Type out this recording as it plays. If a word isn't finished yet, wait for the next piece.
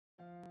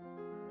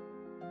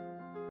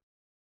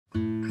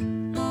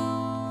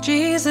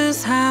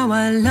Jesus, how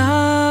I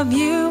love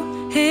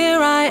you. Here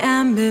I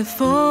am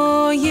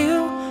before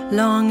you,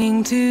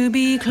 longing to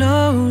be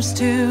close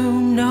to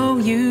know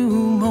you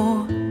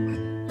more.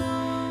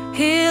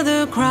 Hear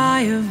the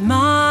cry of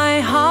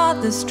my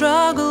heart, the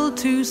struggle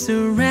to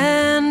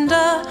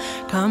surrender.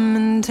 Come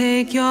and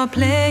take your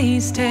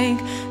place, take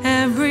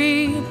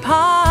every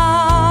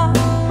part.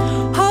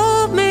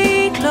 Hold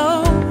me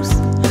close,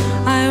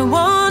 I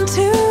want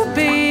to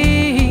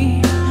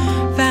be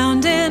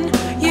found in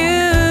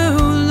you,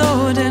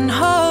 Lord and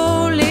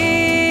holy.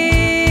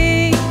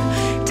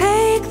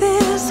 Take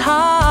this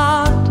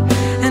heart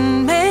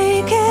and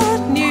make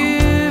it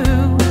new,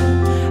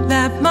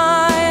 that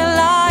my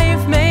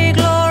life may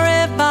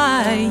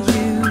glorify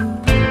you.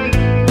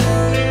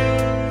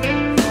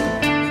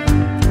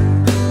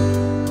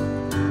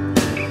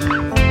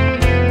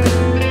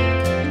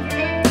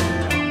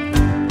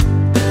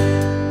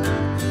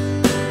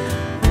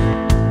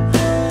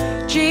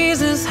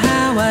 Jesus,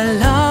 how I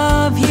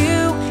love you.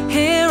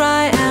 Here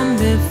I am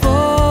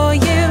before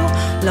you,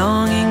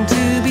 longing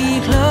to be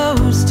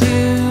close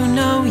to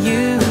know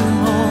you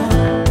more.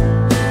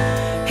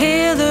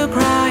 Hear the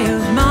cry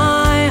of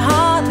my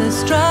heart, the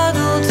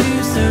struggle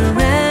to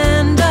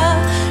surrender.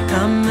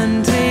 Come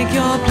and take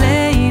your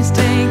place,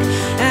 take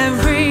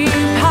every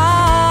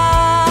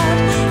part.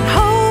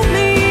 Hold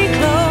me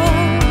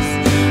close,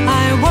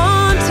 I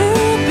want to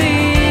be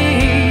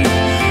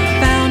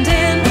found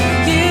in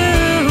you,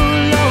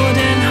 Lord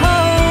and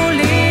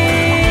holy.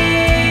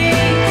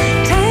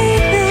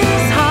 Take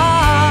this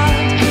heart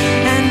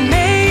and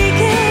make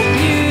it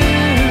new,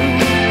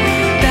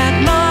 that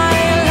my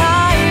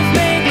life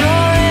may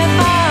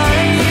glorify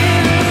you.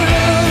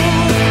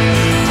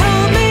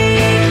 Hold me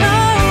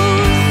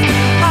close,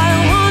 I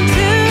want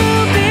to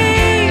be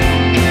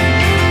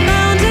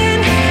found in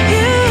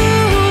you,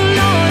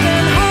 Lord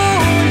and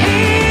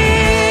holy.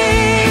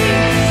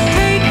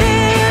 Take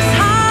this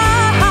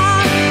heart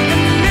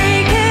and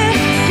make it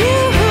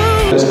new.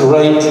 It's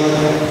great,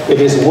 it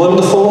is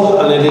wonderful,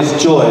 and it is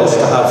joyous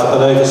to have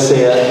an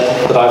overseer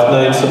that I've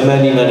known for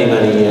many, many,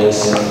 many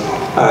years.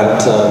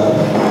 And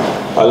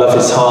I love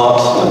his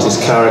heart and his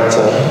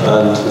character,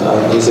 and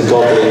he's a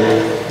godly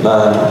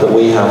man that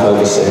we have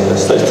overseeing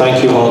us. So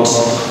thank you, Hans.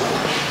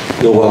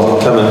 You're welcome.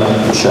 Come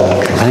and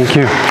share. Thank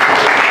you.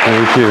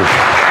 Thank you.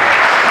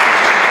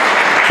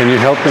 Can you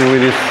help me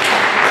with this?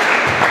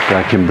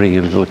 I can bring it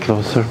a little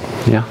closer.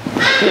 Yeah.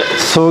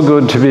 So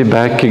good to be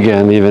back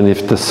again, even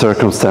if the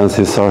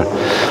circumstances are,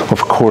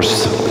 of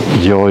course,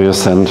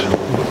 joyous and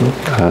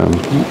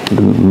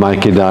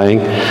Mikey dying.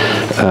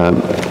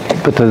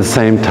 But at the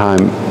same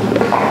time,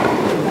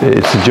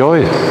 it's a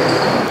joy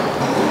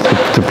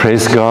to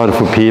praise God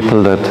for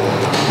people that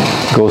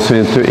goes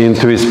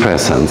into His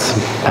presence.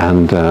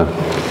 And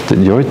the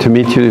joy to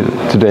meet you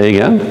today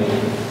again,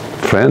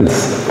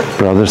 friends,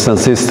 brothers and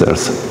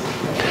sisters.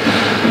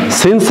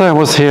 Since I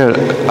was here,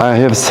 I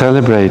have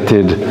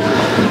celebrated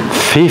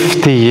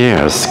 50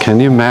 years. Can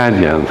you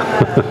imagine?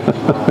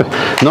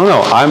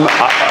 No,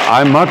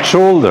 I'm much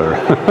older.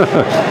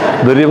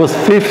 But it was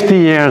 50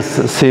 years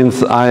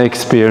since I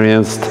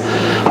experienced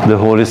the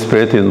Holy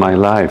Spirit in my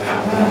life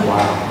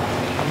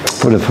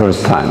for the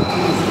first time.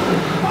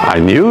 I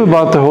knew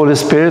about the Holy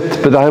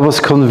Spirit, but I was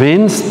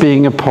convinced,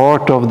 being a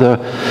part of the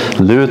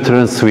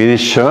Lutheran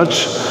Swedish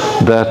Church,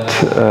 that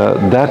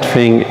that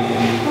thing,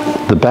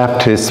 the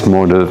baptism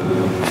or the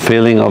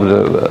filling of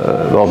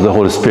the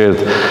Holy Spirit,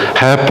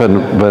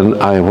 happened when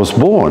I was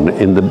born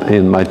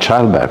in my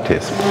child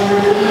baptism.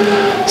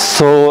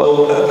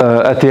 So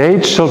at the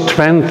age of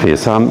 20,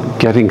 so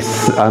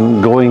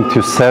I'm going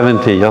to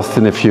 70 just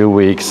in a few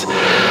weeks,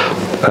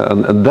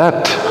 and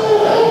that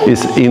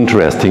is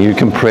interesting. You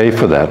can pray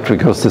for that,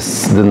 because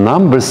the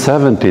number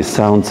 70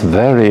 sounds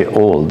very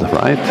old,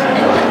 right?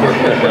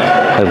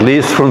 At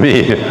least for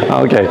me.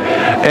 Okay.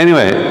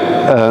 Anyway,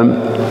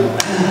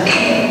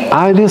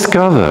 I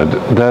discovered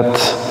that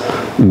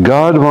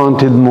God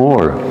wanted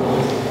more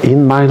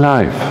in my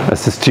life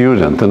as a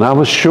student. And I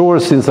was sure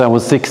since I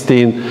was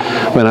 16,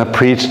 when I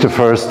preached the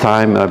first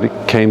time. I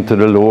came to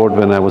the Lord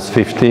when I was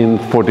 14,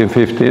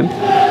 15.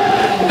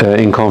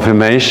 In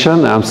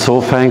confirmation. I'm so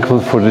thankful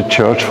for the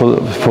church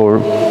for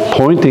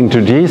pointing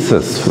to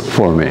Jesus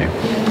for me.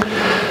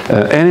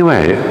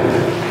 Anyway,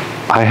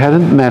 I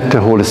hadn't met the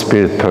Holy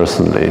Spirit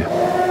personally.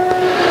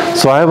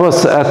 So I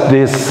was at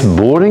this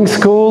boarding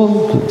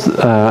school,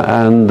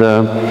 and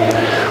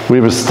we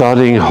were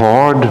studying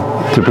hard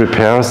to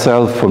prepare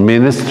ourselves for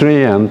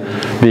ministry and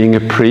being a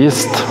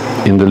priest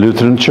in the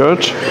Lutheran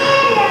church.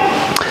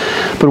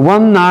 But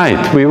one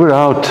night we were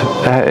out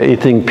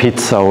eating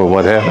pizza or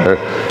whatever,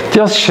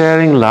 just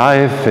sharing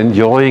life,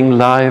 enjoying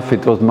life.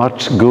 It was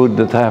much good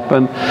that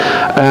happened.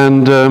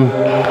 And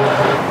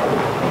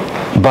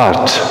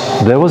but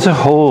there was a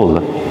hole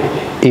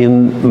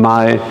in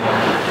my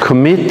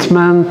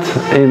commitment,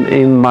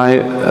 in my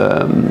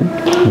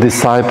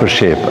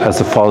discipleship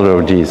as a follower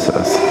of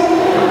Jesus.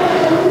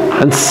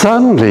 And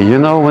suddenly, you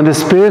know, when the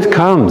Spirit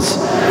comes,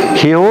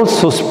 he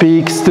also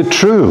speaks the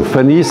truth.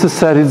 And Jesus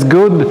said, it's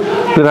good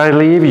that I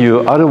leave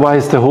you,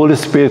 otherwise the Holy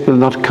Spirit will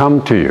not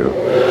come to you.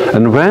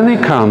 And when he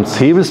comes,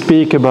 he will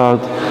speak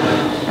about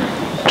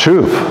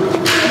truth.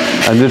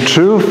 And the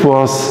truth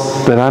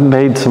was that I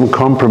made some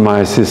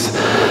compromises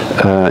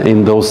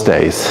in those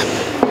days.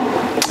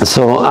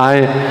 So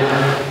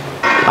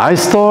I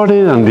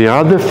started, and the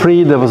other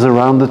three that was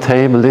around the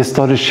table, they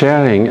started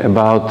sharing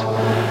about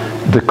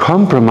the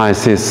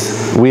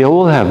compromises we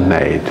all have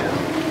made.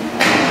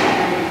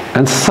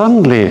 And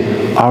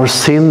suddenly our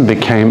sin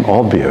became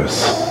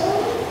obvious.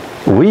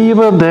 We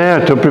were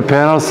there to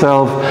prepare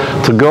ourselves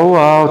to go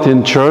out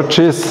in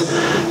churches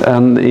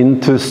and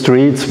into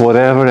streets,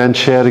 whatever, and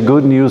share the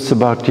good news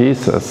about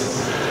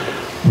Jesus.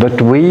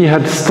 But we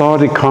had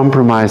started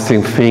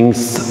compromising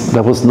things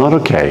that was not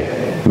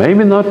okay.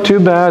 Maybe not too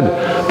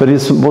bad, but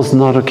it was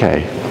not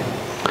okay.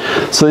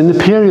 So in the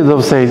period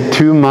of, say,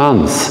 2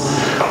 months,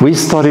 we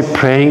started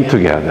praying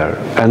together,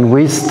 and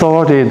we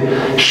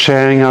started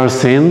sharing our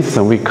sins,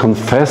 and we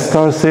confessed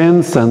our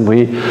sins, and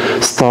we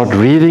started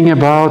reading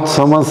about,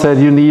 someone said,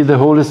 you need the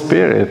Holy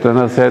Spirit. And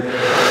I said,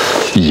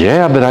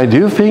 yeah, but I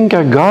do think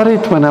I got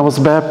it when I was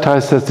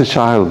baptized as a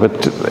child.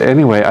 But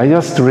anyway, I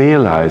just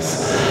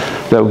realized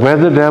that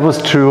whether that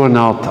was true or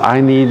not, I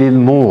needed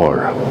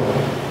more.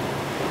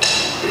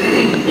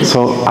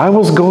 So I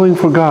was going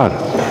for God.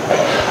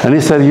 And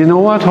he said, you know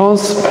what,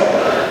 Hans?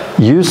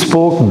 You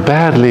spoke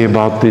badly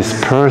about this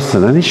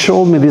person. And he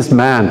showed me this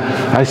man.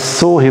 I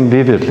saw him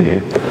vividly.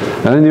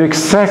 And I knew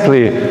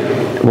exactly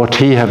what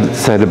he had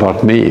said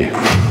about me.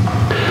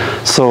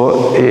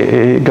 So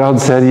God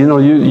said, you know,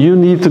 you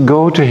need to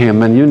go to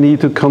him and you need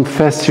to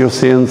confess your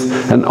sins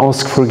and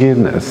ask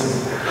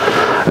forgiveness.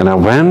 And I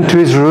went to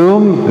his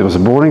room. There was a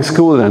boarding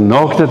school, and I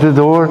knocked at the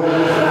door.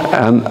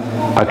 And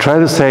I tried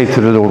to say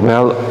to the door,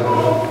 well,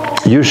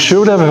 you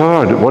should have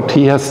heard what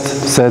he has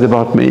said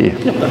about me.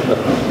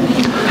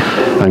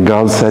 And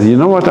God said, you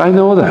know what, I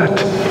know that.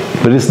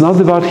 But it's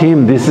not about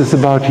him, this is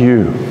about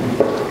you.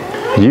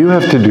 You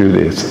have to do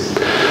this.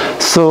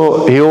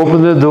 So he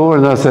opened the door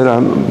and I said,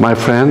 my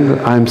friend,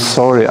 I'm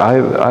sorry.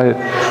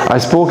 I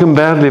spoken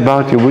badly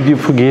about you. Would you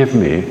forgive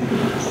me?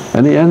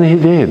 And he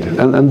did.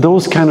 And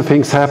those kind of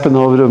things happened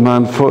over the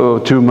month, for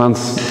 2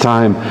 months'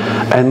 time.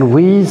 And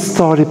we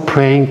started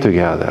praying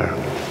together.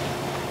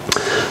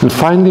 And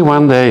finally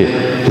one day,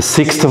 the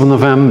 6th of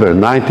November,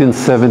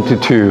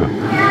 1972,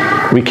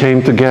 we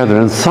came together,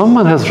 and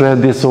someone has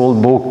read this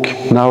old book,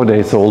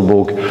 nowadays old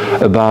book,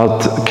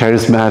 about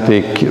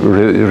charismatic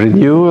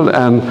renewal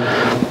and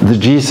the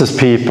Jesus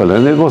people.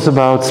 And it was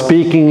about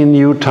speaking in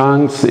new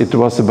tongues. It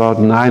was about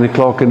 9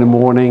 o'clock in the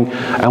morning.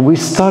 And we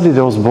studied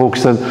those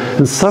books,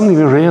 and suddenly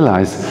we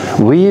realized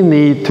we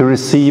need to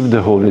receive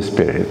the Holy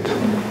Spirit.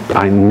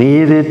 I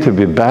needed to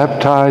be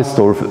baptized,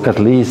 or at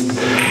least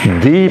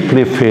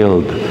deeply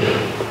filled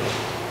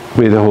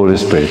with the Holy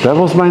Spirit. That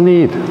was my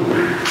need.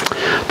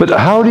 But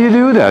how do you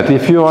do that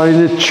if you are in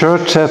a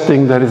church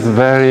setting that is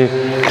very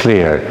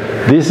clear?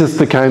 This is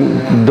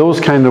those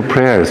kind of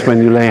prayers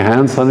when you lay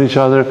hands on each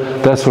other.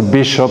 That's for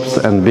bishops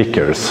and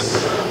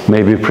vicars,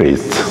 maybe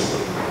priests,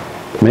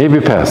 maybe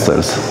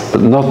pastors,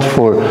 but not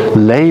for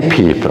lay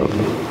people.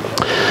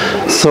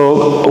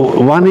 So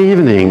one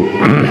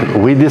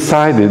evening we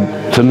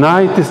decided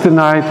tonight is the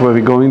night where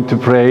we're going to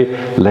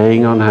pray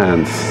laying on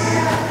hands.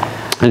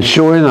 And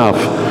sure enough,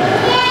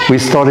 we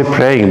started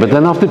praying, but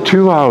then after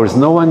 2 hours,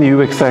 no one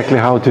knew exactly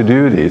how to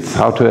do this,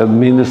 how to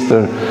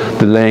administer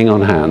the laying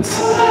on hands.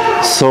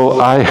 So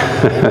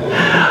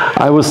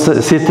I was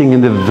sitting in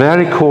the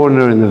very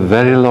corner in a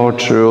very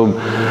large room,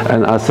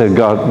 and I said,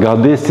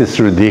 God, this is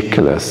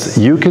ridiculous.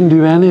 You can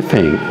do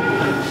anything.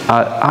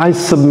 I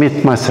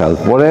submit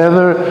myself.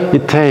 Whatever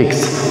it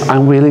takes,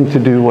 I'm willing to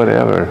do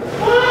whatever.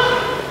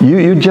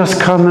 You just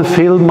come and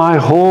fill my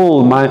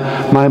whole,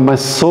 my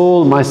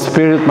soul, my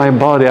spirit, my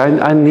body.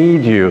 I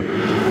need you.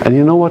 And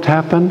you know what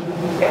happened?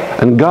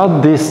 And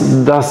God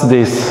does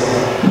this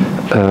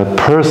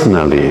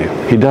personally.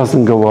 He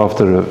doesn't go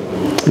after,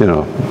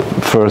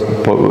 first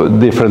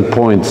different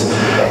points.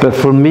 But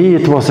for me,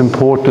 it was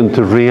important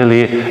to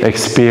really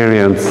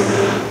experience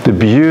the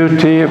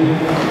beauty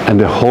and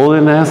the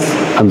holiness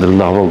and the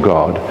love of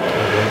God.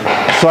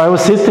 So I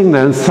was sitting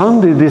there, and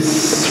suddenly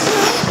this,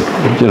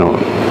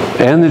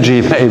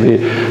 energy maybe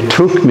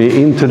took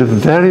me into the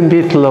very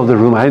middle of the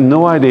room. I had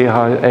no idea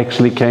how I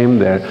actually came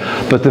there,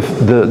 but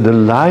the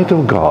light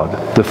of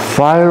God, the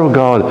fire of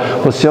God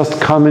was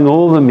just coming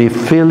over me,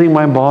 filling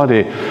my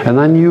body, and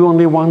I knew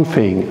only one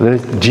thing,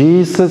 that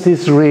Jesus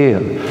is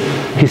real.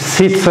 He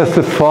sits at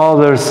the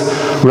Father's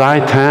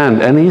right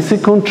hand, and He's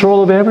in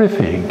control of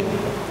everything.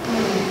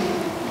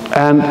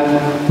 And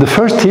the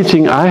first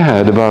teaching I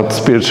had about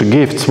spiritual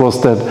gifts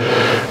was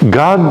that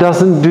God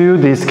doesn't do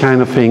these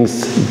kind of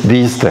things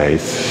these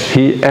days.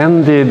 He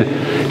ended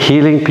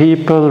healing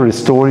people,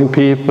 restoring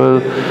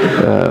people,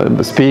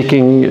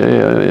 speaking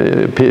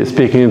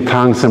in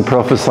tongues and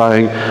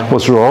prophesying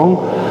was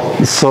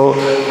wrong. So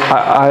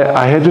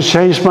I had to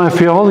change my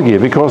theology,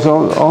 because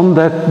on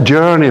that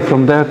journey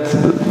from that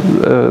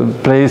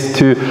place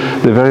to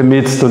the very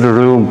midst of the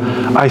room,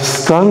 I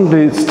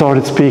suddenly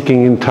started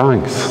speaking in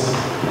tongues.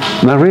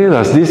 And I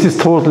realized this is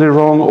totally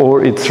wrong,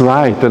 or it's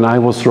right, and I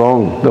was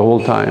wrong the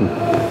whole time.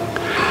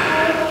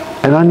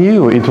 And I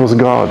knew it was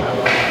God.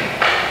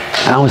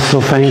 I was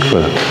so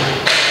thankful.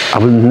 I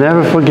will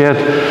never forget,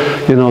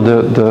 you know,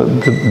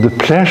 the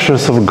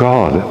pleasures of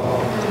God.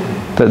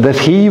 That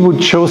He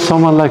would choose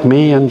someone like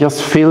me and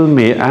just fill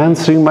me,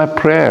 answering my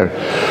prayer,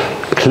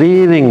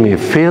 cleaning me,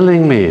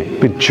 filling me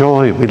with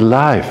joy, with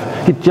life.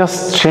 It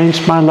just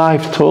changed my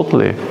life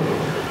totally.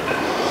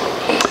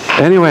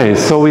 Anyway,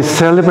 so we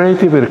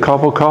celebrated with a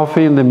cup of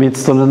coffee in the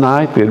midst of the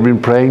night. We had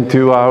been praying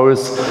 2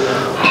 hours,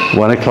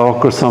 1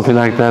 o'clock or something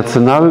like that.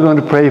 So now we're going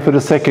to pray for the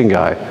second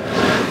guy.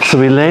 So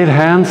we laid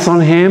hands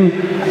on him,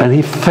 and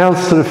he fell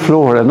to the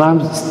floor, and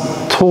I'm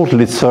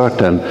totally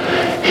certain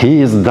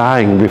he is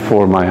dying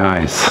before my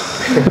eyes.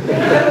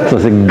 So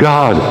I said,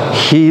 God,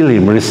 heal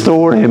him,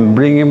 restore him,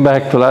 bring him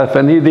back to life.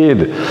 And He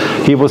did.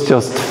 He was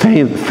just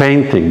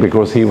fainting,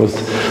 because he was,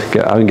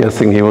 I'm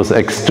guessing he was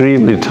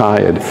extremely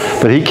tired.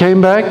 But he came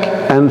back,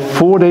 and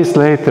 4 days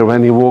later,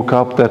 when he woke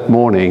up that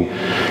morning,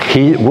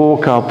 he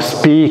woke up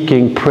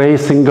speaking,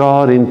 praising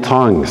God in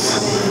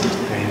tongues.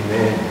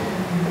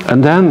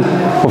 And then,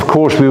 of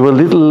course, we were a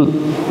little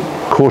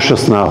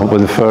cautious now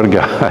with the third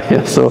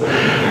guy. So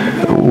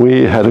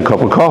we had a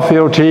cup of coffee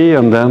or tea,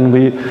 and then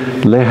we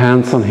lay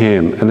hands on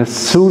him. And as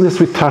soon as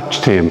we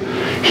touched him,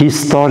 he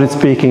started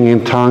speaking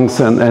in tongues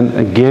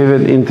and gave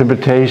an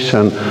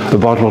interpretation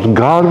about what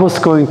God was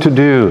going to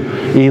do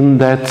in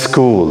that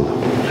school.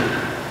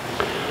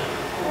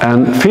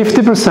 And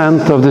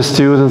 50% of the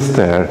students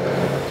there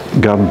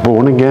got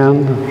born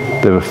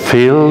again. They were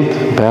filled,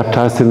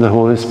 baptized in the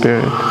Holy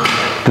Spirit.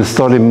 They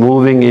started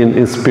moving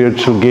in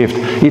spiritual gift.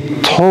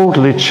 It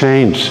totally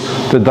changed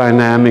the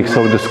dynamics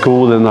of the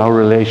school and our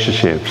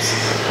relationships.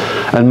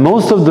 And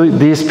most of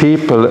these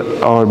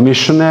people are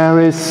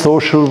missionaries,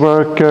 social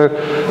worker,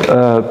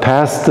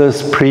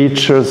 pastors,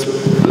 preachers,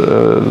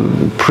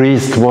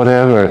 priests,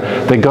 whatever.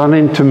 They got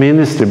into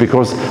ministry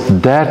because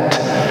that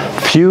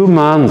few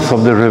months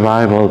of the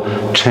revival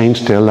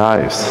changed their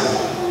lives.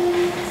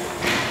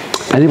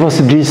 And it was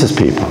the Jesus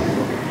people.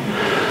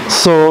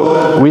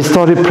 So we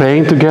started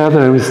praying together,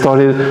 and we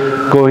started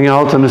going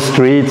out on the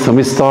streets, and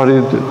we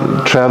started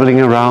traveling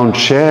around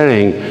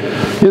sharing.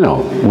 You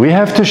know, we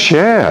have to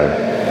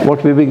share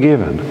what we've been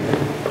given.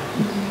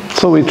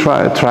 So we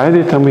tried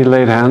it, and we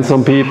laid hands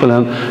on people,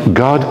 and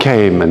God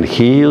came and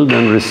healed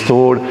and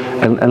restored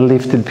and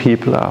lifted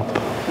people up.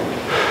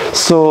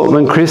 So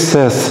when Chris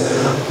says,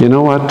 you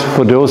know what,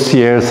 for those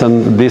years,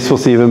 and this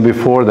was even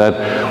before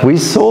that, we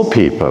saw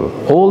people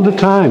all the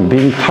time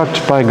being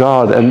touched by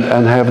God and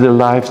have their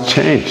lives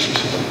changed.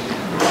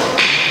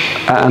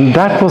 And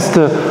that was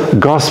the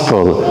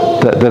gospel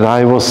that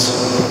I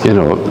was, you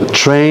know,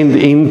 trained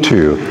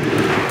into,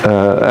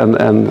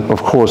 and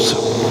of course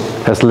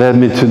has led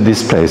me to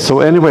this place. So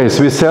anyways,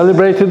 we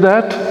celebrated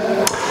that.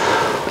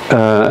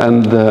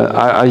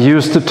 I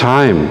used the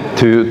time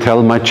to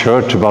tell my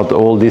church about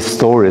all these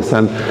stories,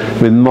 and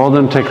with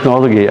modern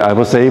technology I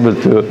was able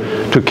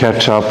to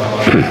catch up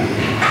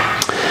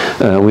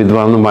with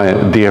one of my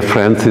dear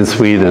friends in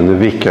Sweden, the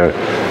vicar.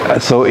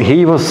 So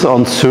he was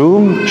on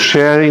Zoom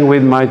sharing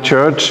with my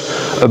church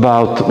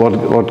about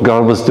what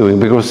God was doing,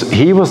 because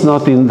he was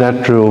not in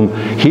that room.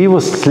 He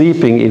was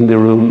sleeping in the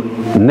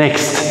room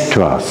next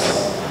to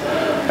us.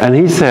 And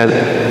he said,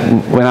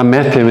 when I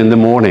met him in the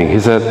morning, he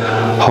said,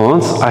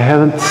 Hans, I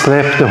haven't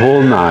slept the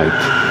whole night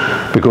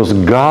because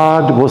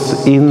God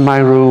was in my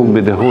room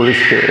with the Holy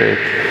Spirit.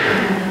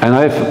 And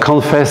I've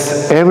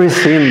confessed every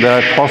sin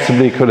that I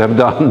possibly could have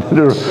done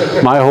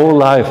my whole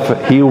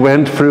life. He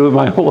went through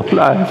my whole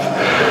life.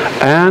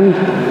 And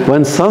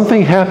when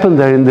something happened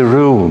there in the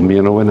room,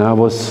 you know, when I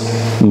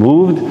was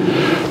moved,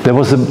 there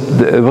was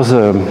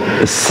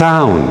a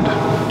sound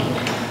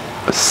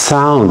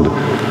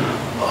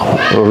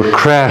or a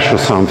crash or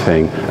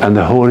something, and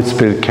the Holy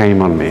Spirit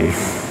came on me.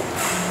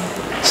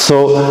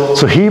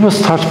 So he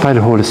was touched by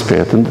the Holy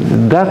Spirit, and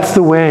that's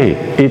the way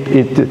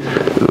it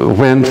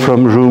went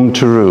from room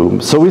to room.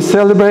 So we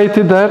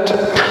celebrated that,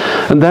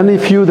 and then a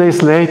few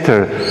days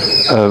later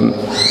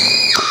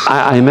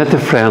I met a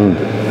friend,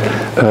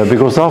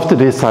 because after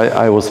this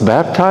I was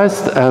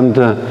baptized,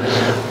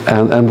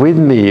 and with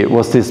me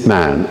was this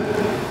man.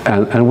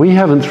 And we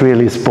haven't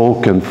really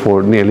spoken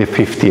for nearly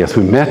 50 years.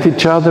 We met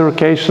each other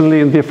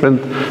occasionally in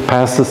different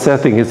pastor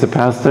settings. He's a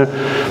pastor,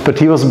 but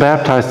he was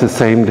baptized the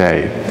same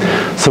day.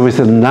 So we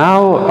said,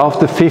 now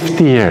after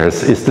 50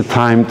 years is the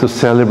time to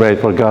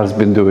celebrate what God's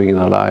been doing in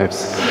our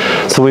lives.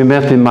 So we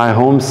met in my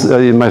homes,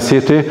 in my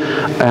city,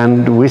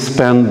 and we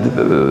spent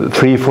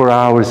 3-4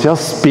 hours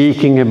just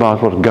speaking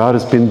about what God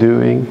has been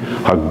doing,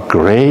 how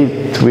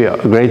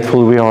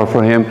grateful we are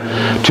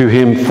to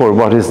Him for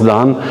what He's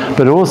done,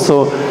 but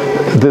also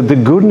the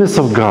goodness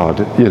of God,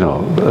 you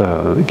know,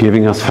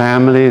 giving us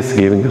families,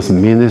 giving us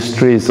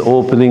ministries,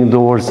 opening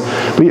doors.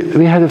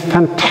 We had a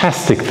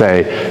fantastic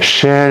day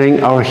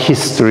sharing our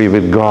history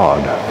with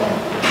God.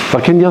 I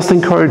can just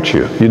encourage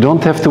you. You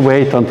don't have to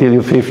wait until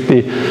you're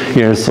 50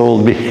 years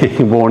old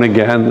being born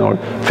again or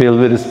filled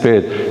with the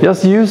Spirit.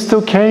 Just use the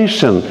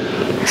occasion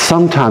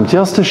sometimes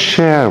just to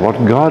share what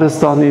God has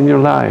done in your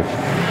life.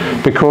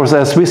 Because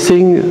as we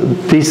sing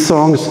these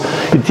songs,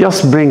 it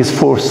just brings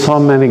forth so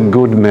many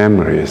good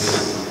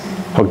memories.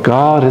 How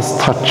God has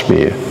touched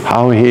me,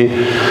 how He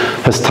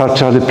has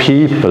touched other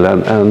people,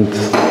 and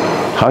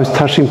how He's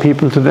touching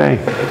people today.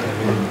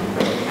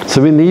 So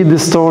we need the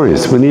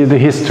stories, we need the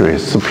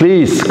histories. So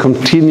please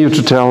continue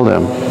to tell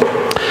them.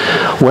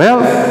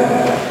 Well,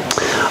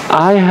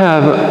 I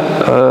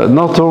have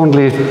not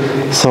only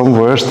some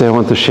words that I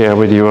want to share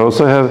with you, I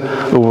also have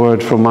a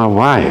word from my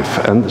wife.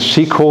 And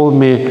she called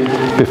me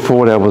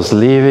before I was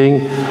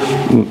leaving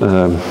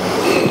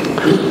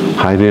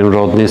Heidi and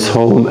Rodney's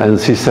home, and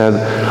she said,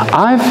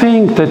 I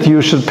think that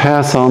you should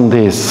pass on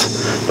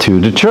this to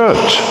the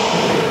church.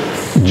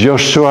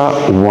 Joshua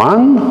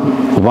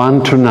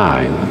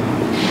 1:1-9.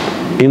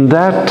 In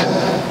that,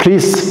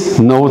 please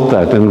note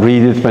that and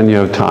read it when you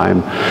have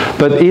time.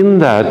 But in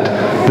that,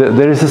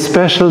 there is a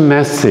special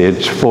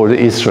message for the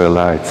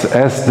Israelites.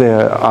 As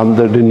they're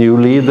under the new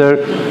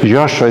leader,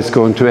 Joshua is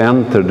going to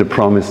enter the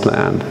promised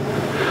land.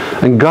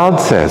 And God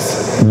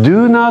says,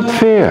 do not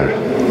fear.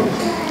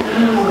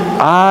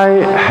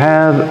 I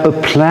have a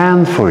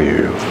plan for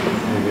you.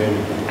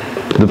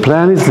 The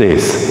plan is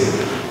this.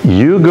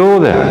 You go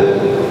there.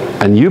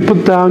 And you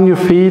put down your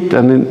feet,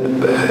 and in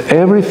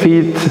every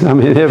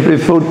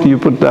foot you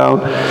put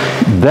down,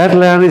 that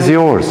land is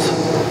yours.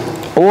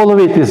 All of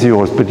it is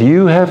yours, but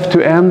you have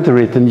to enter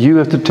it, and you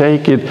have to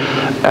take it.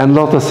 And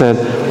Lotta said,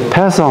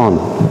 pass on.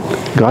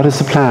 God has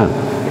a plan.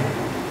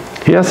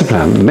 He has a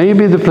plan.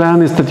 Maybe the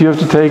plan is that you have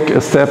to take a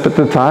step at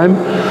a time,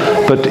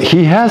 but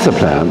He has a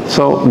plan.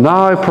 So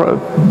now I'm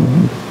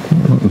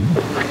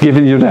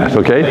giving you that,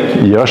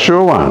 okay?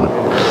 Joshua 1.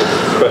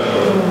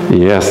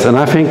 Yes, and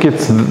I think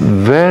it's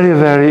very,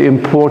 very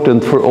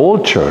important for all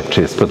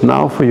churches, but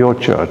now for your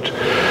church.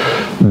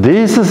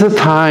 This is a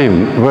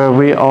time where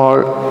we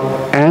are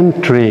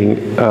entering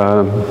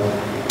a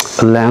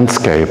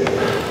landscape,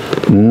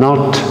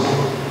 not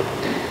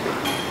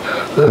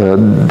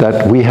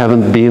that we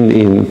haven't been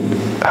in,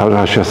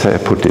 how should I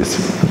put this,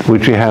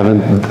 which we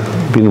haven't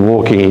been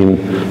walking in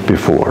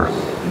before.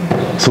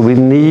 So we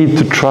need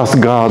to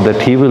trust God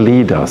that He will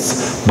lead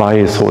us by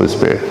His Holy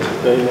Spirit.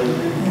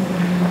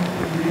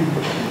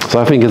 So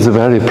I think it's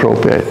very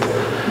appropriate.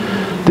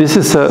 This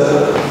is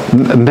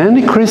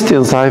many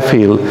Christians, I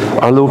feel,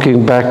 are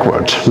looking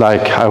backward,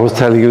 like I was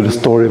telling you the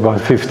story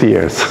about 50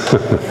 years.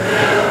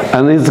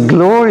 And it's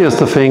glorious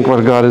to think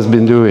what God has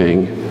been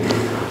doing.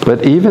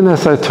 But even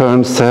as I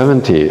turn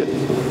 70,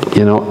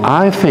 you know,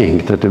 I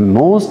think that the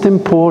most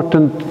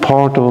important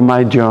part of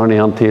my journey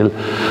until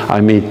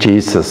I meet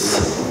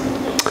Jesus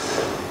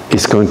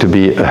is going to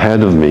be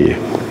ahead of me.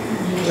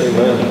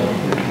 Amen.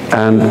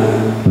 And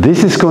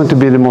this is going to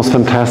be the most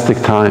fantastic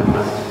time.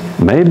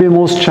 Maybe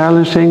most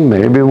challenging,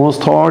 maybe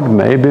most hard,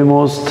 maybe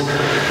most,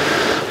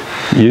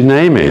 you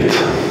name it.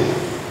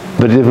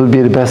 But it will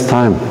be the best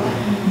time.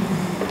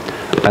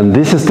 And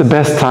this is the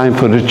best time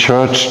for the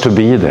church to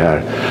be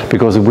there,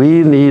 because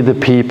we need the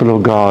people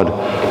of God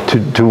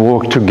to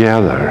work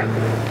together,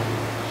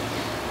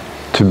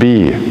 to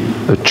be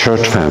a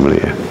church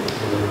family,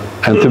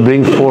 and to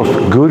bring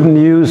forth good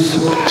news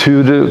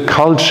to the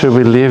culture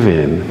we live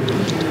in.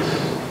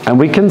 And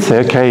we can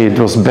say, okay, it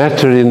was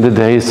better in the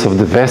days of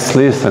the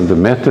Wesleys and the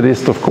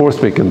Methodists, of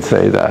course we can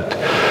say that.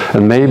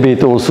 And maybe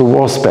it also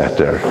was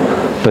better.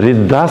 But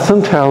it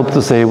doesn't help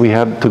to say we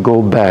have to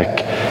go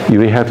back.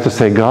 We have to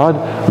say, God,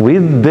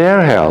 with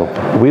their help,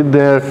 with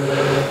their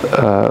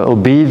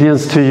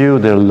obedience to you,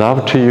 their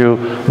love to you,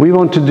 we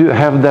want to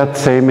have that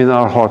same in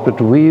our heart,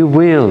 but we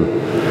will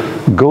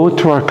go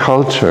to our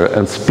culture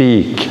and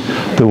speak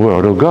the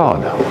Word of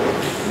God.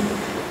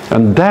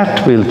 And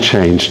that will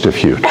change the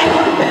future.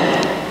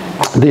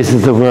 This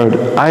is the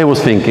word I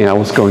was thinking I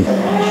was going,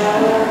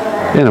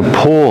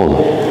 Paul,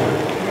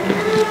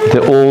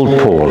 the old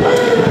Paul,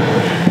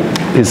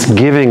 is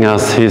giving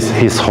us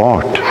his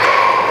heart.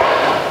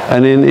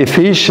 And in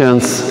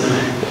Ephesians,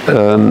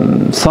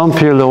 some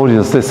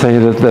theologians, they say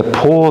that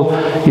Paul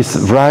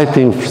is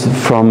writing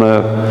from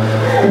a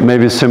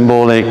maybe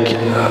symbolic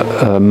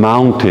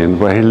mountain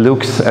where he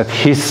looks at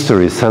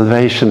history,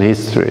 salvation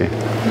history.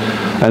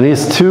 And he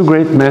has two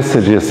great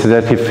messages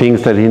that he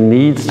thinks that he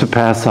needs to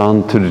pass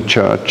on to the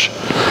church.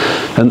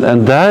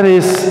 And that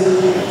is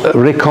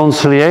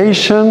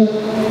reconciliation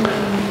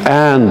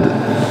and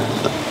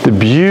the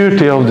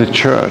beauty of the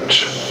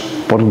church,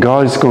 what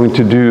God is going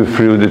to do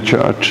through the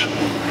church.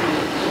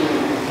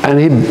 And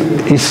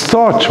he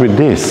starts with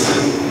this.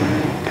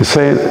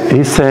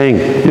 He's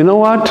saying, you know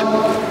what?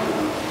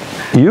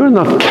 You're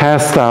not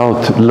cast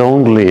out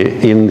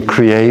lonely in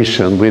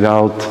creation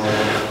without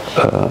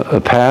a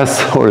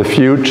past or a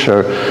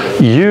future.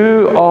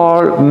 You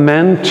are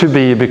meant to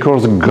be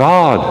because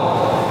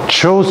God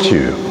chose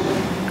you.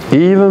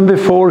 Even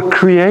before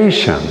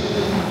creation,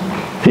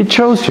 He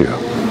chose you.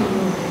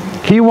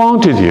 He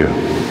wanted you.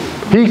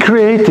 He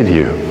created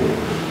you.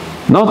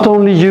 Not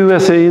only you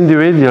as an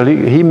individual,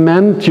 He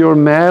meant your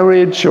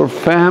marriage, your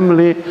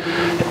family.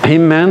 He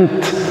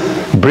meant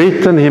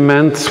Britain, He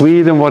meant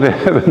Sweden,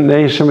 whatever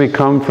nation we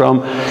come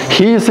from.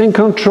 He is in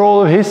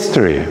control of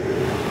history.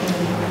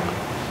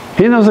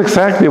 He knows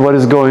exactly what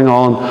is going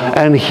on,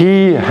 and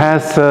He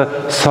has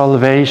a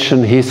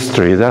salvation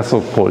history. That's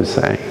what Paul is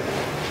saying.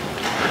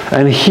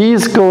 And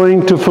He's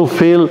going to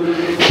fulfill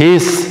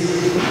His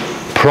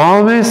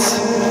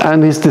promise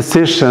and His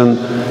decision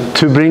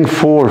to bring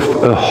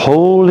forth a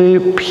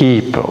holy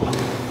people.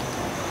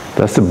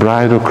 That's the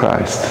bride of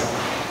Christ.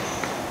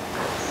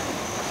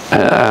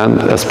 And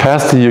as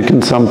pastor, you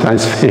can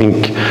sometimes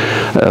think,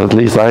 at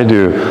least I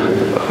do,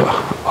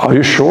 are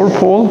you sure,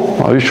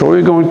 Paul? Are you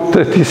sure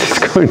that this is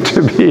going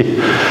to be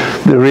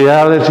the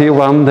reality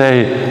one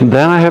day? And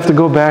then I have to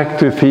go back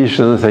to Ephesians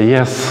and say,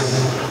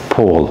 yes,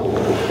 Paul,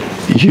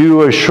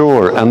 you are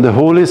sure, and the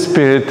Holy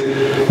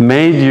Spirit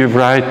made you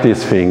write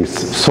these things.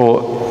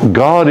 So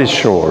God is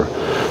sure.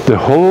 The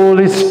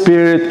Holy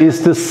Spirit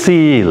is the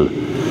seal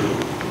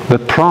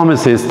that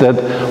promises that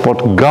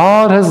what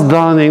God has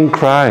done in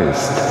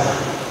Christ,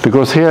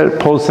 because here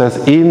Paul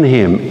says, in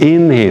Him,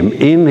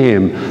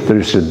 there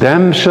is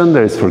redemption,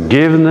 there is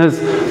forgiveness,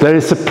 there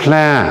is a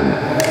plan.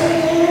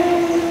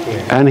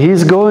 And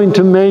He's going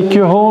to make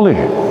you holy.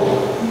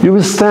 You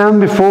will stand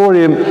before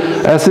Him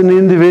as an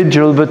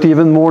individual, but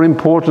even more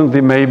importantly,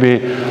 maybe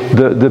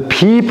the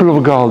people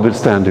of God will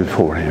stand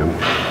before Him.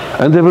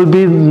 And there will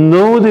be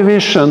no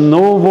division,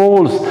 no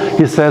walls,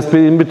 he says,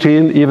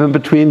 even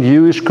between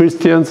Jewish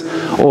Christians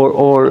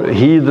or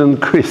heathen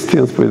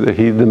Christians with a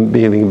heathen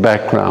meaning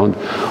background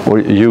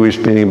or Jewish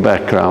meaning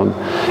background.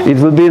 It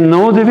will be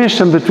no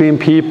division between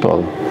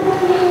people.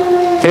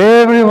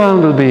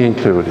 Everyone will be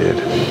included.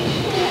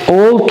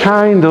 All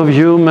kind of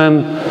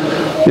human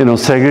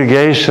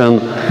segregation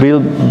will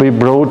be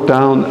brought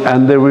down,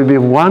 and there will be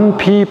one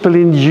people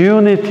in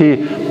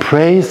unity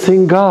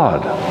praising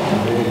God.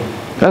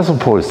 That's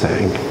what Paul is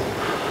saying.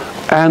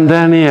 And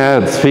then he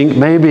adds,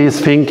 maybe he's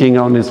thinking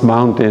on his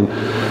mountain.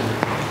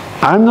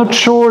 I'm not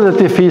sure that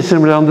the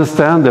Ephesians will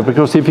understand that,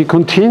 because if you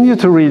continue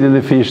to read in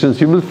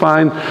Ephesians, you will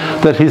find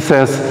that he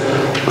says,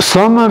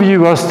 some of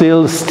you are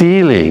still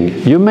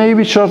stealing. You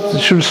maybe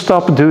should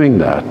stop doing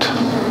that.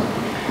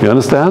 You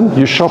understand?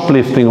 You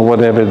shoplifting or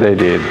whatever they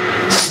did.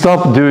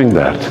 Stop doing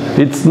that.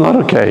 It's not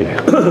okay.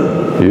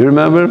 You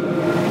remember?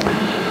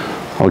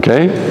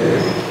 Okay?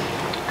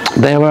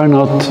 They were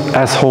not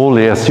as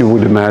holy as you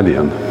would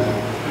imagine.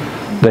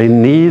 They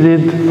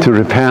needed to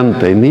repent.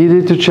 They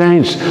needed to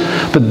change.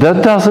 But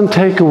that doesn't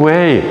take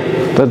away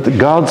that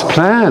God's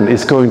plan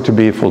is going to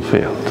be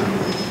fulfilled.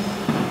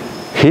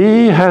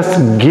 He has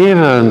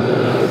given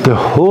the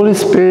Holy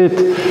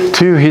Spirit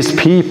to His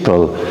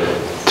people,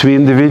 to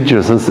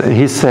individuals, and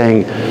He's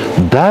saying,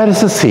 that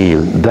is a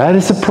seal, that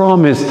is a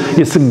promise,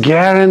 it's a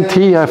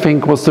guarantee, I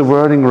think was the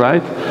wording,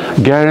 right?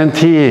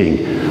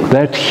 Guaranteeing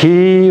that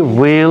He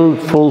will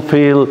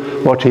fulfill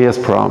what He has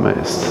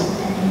promised.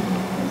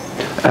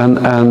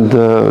 And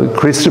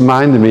Chris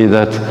reminded me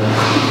that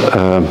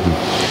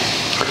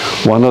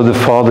one of the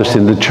fathers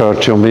in the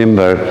church, John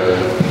Wimber,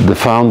 the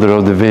founder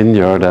of the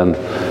Vineyard and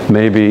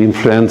maybe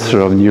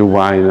influencer of New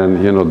Wine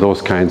and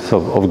those kinds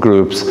of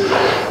groups,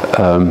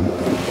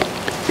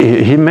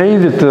 he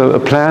made it a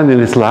plan in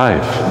his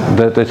life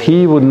that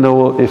he would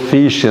know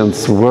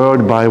Ephesians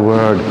word by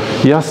word,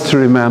 just to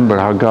remember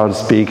how God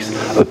speaks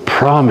a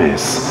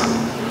promise.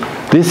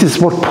 This is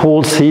what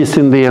Paul sees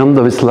in the end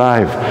of his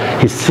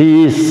life. He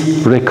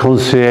sees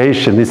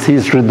reconciliation, he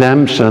sees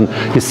redemption,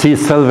 he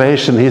sees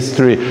salvation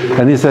history,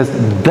 and he says,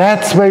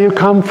 that's where you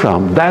come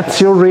from. That's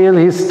your real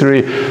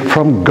history,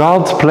 from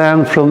God's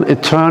plan from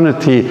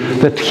eternity,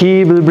 that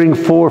He will bring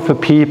forth a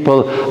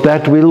people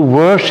that will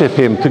worship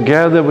Him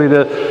together with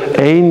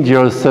the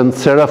angels and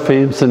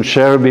seraphims and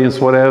cherubims,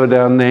 whatever they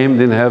are named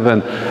in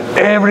heaven.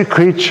 Every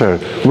creature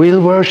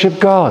will worship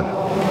God.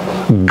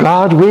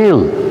 God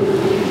will.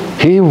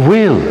 He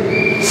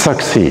will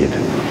succeed.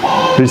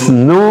 There is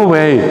no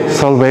way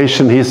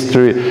salvation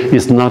history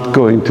is not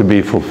going to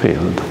be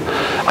fulfilled.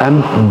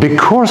 And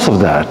because of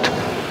that,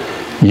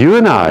 you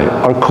and I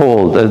are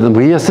called, and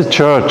we as a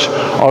church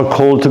are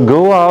called to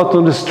go out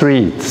on the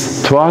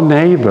streets, to our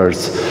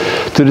neighbors,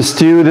 to the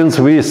students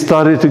we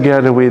study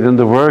together with, and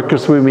the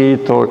workers we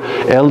meet, or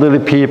elderly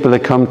people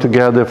that come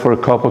together for a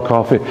cup of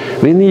coffee.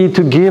 We need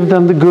to give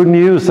them the good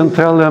news and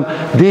tell them,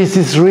 this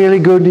is really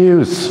good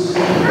news.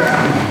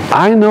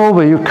 I know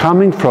where you're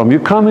coming from. You're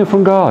coming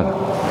from God.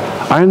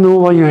 I know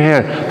why you're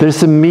here.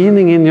 There's a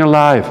meaning in your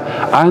life.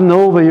 I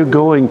know where you're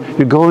going.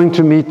 You're going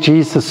to meet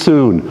Jesus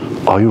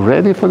soon. Are you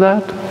ready for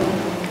that?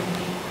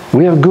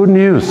 We have good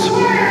news.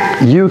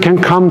 You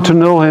can come to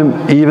know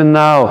him even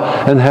now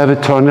and have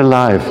eternal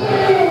life.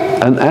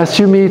 And as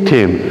you meet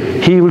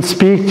him, he will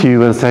speak to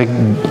you and say,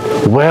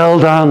 well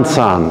done,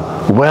 son.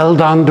 Well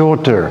done,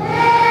 daughter.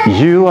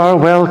 You are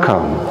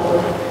welcome.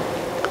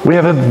 We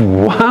have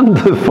a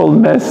wonderful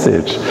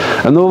message.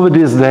 And over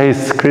these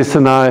days, Chris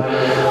and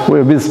I,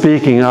 we've been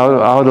speaking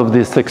out of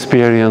this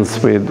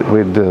experience with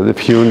the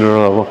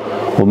funeral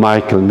of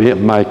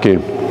Mikey.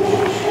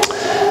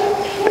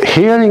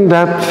 Hearing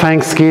that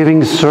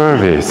Thanksgiving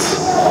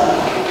service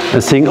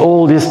and seeing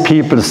all these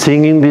people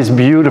singing these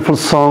beautiful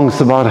songs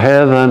about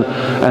heaven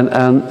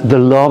and the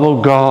love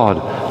of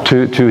God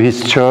to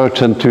his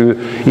church and to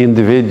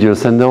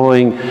individuals, and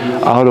knowing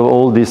out of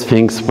all these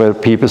things where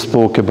people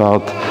spoke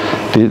about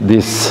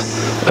this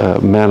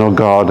man of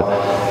God,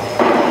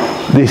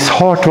 his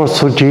heart was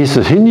for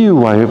Jesus. He knew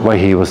why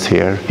he was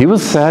here. He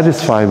was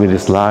satisfied with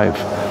his life.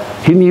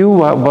 He knew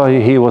why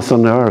he was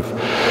on earth,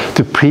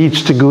 to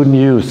preach the good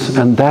news.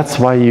 And that's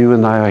why you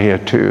and I are here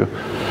too.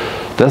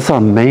 That's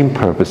our main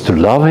purpose, to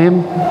love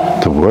him,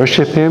 to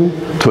worship him,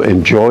 to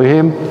enjoy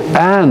him,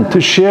 and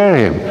to share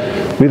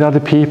him with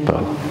other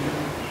people.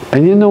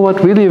 And you know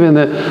what? We live in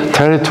a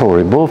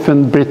territory, both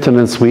in Britain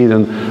and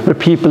Sweden, where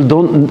people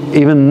don't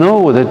even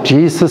know that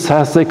Jesus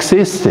has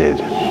existed.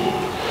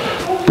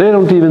 They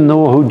don't even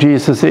know who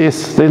Jesus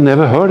is. They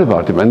never heard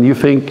about him. And you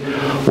think,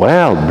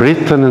 well,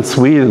 Britain and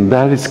Sweden,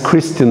 that is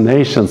Christian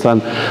nations.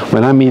 And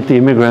when I meet the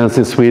immigrants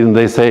in Sweden,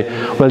 they say,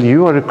 well,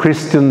 you are a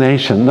Christian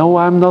nation. No,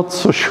 I'm not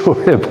so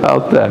sure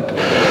about that.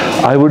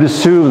 I would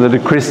assume that a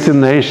Christian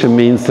nation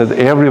means that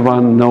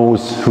everyone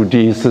knows who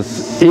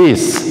Jesus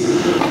is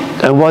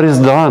and what is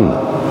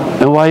done,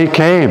 and why he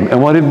came,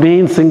 and what it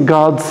means in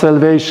God's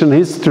salvation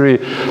history,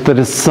 that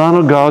the Son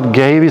of God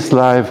gave his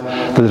life,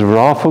 that the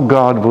wrath of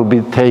God will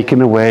be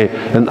taken away,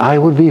 and I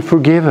will be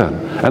forgiven,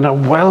 and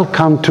I'm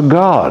welcome to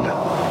God.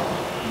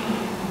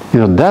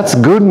 You know, that's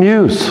good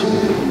news.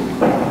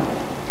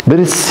 But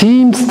it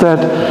seems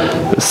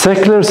that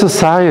secular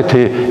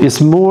society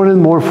is more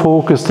and more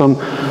focused on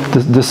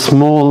the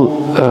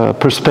small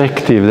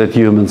perspective that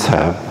humans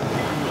have.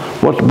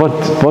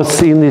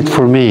 What's in it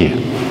for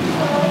me?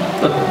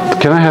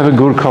 Can I have a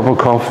good cup of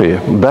coffee?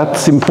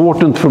 That's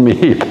important for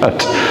me,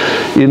 but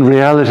in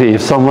reality,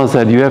 if someone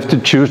said, you have to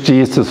choose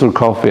Jesus or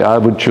coffee, I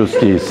would choose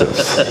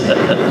Jesus.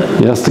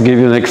 Just to give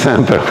you an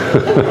example.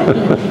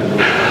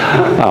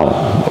 Now,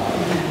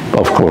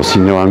 of course,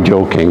 you know I'm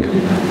joking.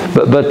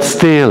 But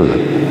still,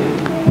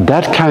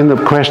 that kind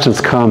of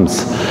questions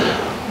comes.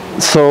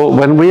 So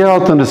when we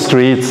are out on the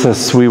streets,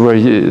 as we were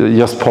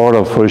just part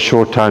of for a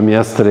short time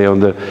yesterday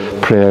on the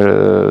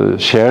prayer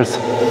shares,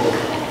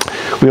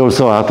 we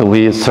also out and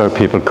we serve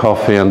people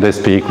coffee and they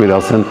speak with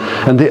us,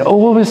 and they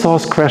always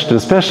ask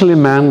questions, especially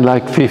men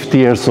like 50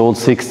 years old,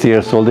 60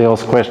 years old. They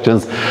ask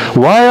questions,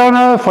 why on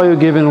earth are you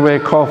giving away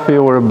coffee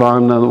or a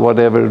bun and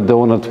whatever,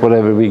 donut,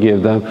 whatever we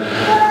give them?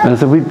 And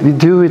so we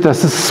do it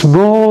as a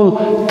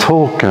small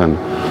token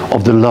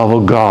of the love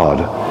of God,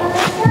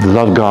 the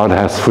love God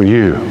has for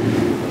you.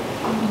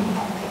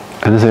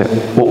 And they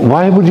say, well,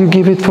 why would you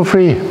give it for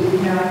free?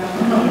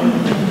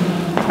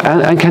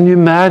 And can you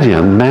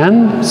imagine,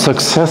 men,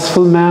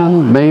 successful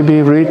men,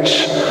 maybe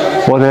rich,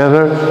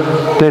 whatever,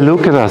 they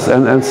look at us,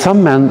 and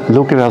some men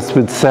look at us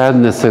with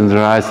sadness in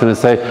their eyes and they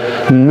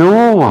say,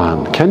 no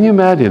one, can you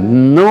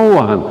imagine, no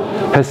one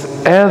has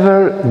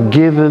ever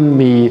given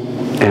me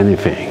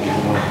anything.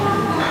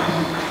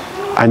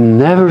 I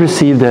never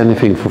received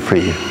anything for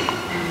free.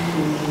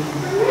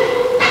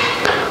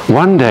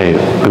 One day,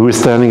 we were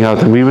standing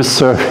out and we were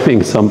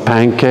serving some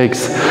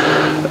pancakes,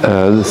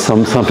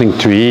 something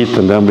to eat,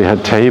 and then we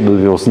had table.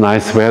 It was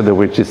nice weather,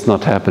 which is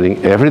not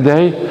happening every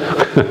day.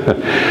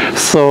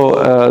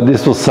 So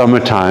this was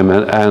summertime,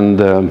 and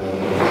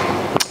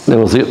there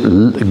was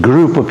a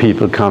group of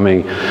people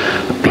coming,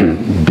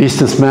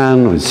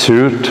 businessmen with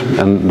suit,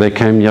 and they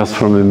came just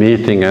from a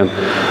meeting,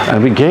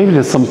 and we gave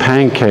them some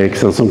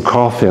pancakes and some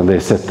coffee, and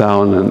they sat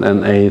down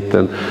and ate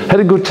and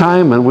had a good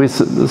time, and we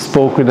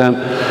spoke with them.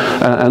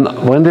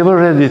 And when they were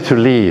ready to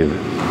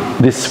leave,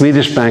 this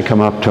Swedish man came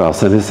up to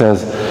us and he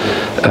says,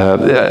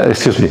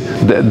 excuse me,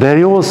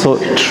 they also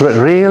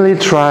really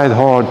tried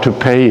hard to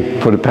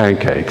pay for the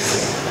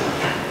pancakes.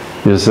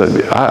 He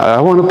said, I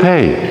want to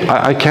pay.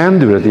 I can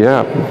do it,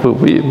 yeah, but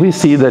we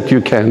see that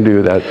you can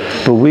do that,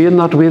 but we are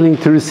not willing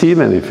to receive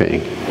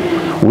anything.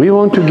 We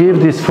want to give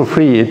this for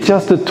free. It's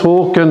just a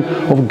token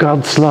of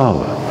God's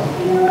love.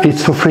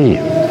 It's for free.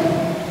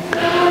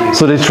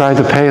 So they tried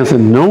to pay and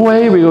said, no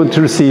way we're going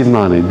to receive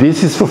money.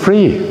 This is for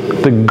free.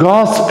 The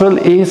gospel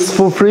is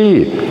for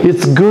free.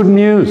 It's good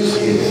news.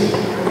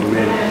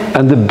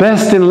 And the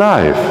best in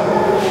life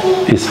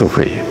is for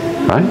free,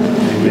 right?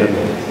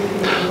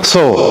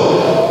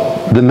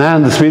 So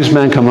the Swedish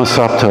man comes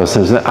up to us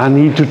and says, I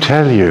need to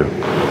tell you,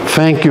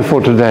 thank you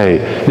for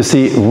today. You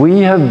see, we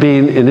have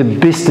been in a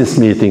business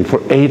meeting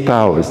for 8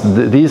 hours.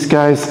 These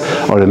guys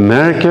are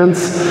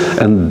Americans,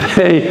 and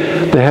they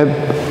have,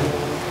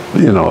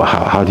 you know,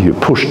 how do you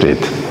push it?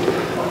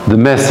 The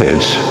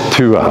message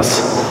to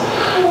us.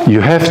 you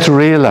have to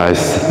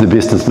realize, the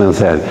businessman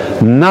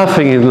said,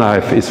 nothing in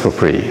life is for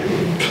free.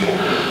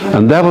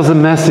 And that was a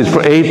message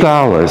for 8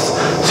 hours.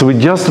 So we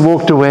just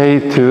walked away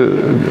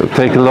to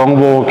take a long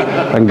walk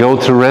and go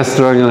to a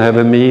restaurant and have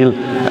a meal.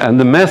 And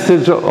the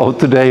message of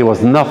today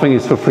was nothing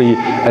is for free.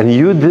 And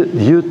you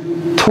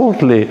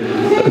totally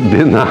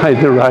denied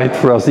the right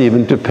for us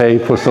even to pay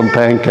for some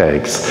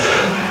pancakes.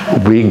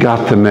 We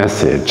got the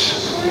message.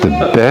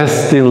 The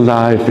best in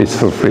life is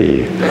for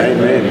free.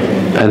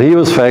 Amen. And he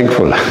was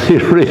thankful. He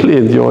really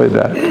enjoyed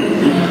that.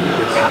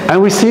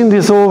 And we've seen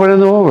this over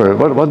and over.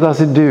 What does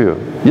it do?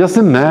 Just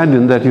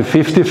imagine that you're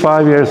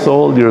 55 years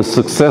old, you're a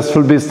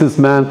successful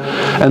businessman,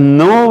 and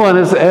no one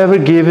has ever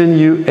given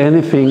you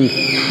anything.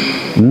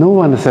 No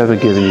one has ever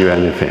given you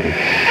anything.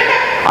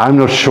 I'm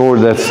not sure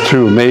that's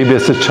true. Maybe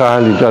as a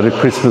child you got a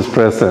Christmas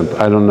present.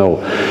 I don't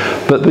know.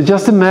 But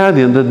just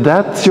imagine that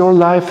that's your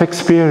life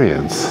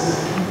experience.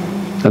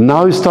 And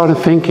now you started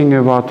thinking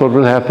about what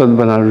will happen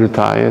when I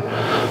retire.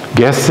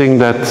 Guessing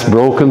that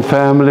broken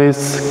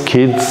families,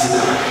 kids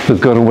that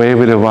got away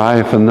with a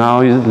wife, and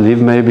now you live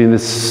maybe in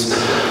this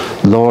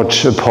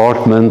large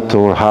apartment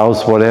or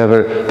house,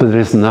 whatever, but there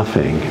is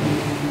nothing.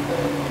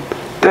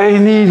 They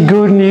need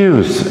good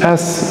news,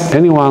 as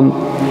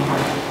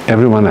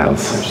everyone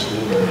else.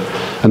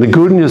 And the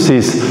good news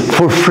is,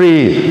 for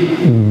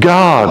free,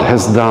 God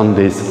has done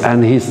this,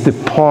 and He's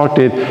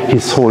departed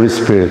His Holy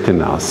Spirit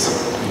in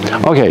us.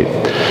 Okay,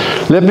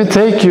 let me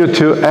take you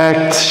to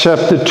Acts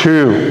chapter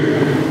 2,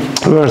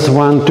 verse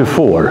 1 to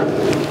 4.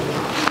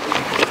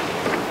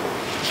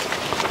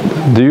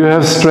 Do you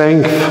have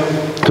strength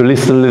to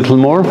listen a little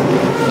more?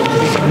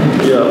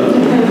 Yeah.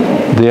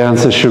 The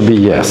answer should be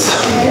yes.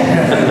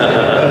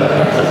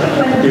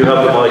 You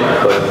have the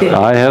microphone.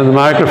 I have the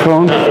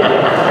microphone.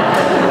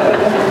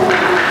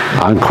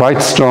 I'm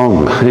quite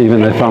strong,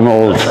 even if I'm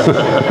old.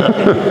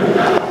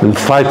 And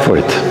fight for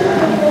it.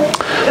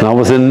 And I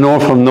was in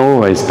north of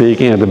Norway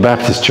speaking at the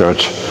Baptist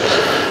church.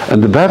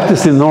 And the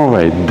Baptists in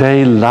Norway,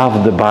 they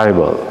love the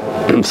Bible.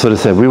 So they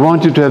said, we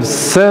want you to have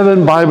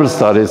 7 Bible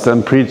studies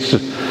and preach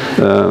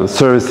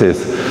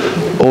services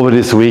over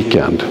this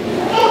weekend.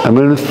 And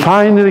when it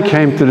finally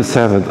came to the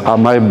 7th,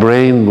 my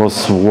brain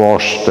was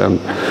washed and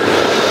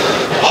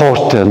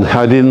hot, and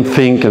I didn't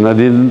think and I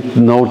didn't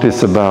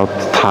notice about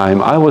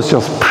time. I was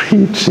just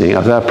preaching.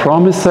 As I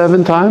promised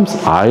 7 times,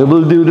 I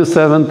will do the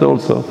 7th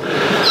also.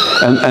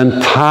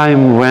 And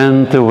time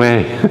went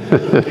away.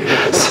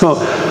 So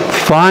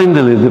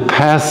finally the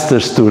pastor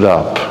stood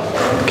up.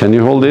 Can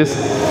you hold this?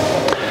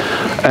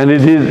 And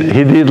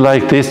he did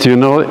like this. Do you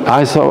know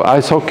ice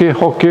hockey? Keep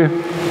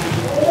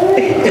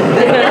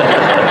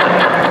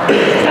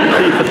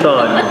the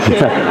time.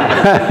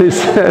 Yeah. He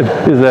said,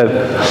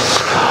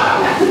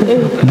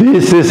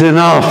 this is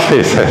enough,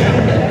 he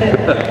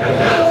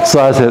said. So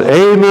I said,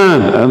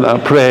 amen, and I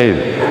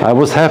prayed. I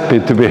was happy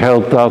to be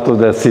helped out of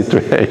that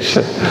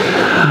situation.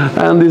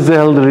 And these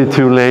elderly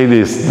 2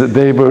 ladies,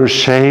 they were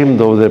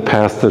ashamed of their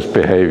pastor's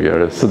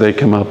behavior. So they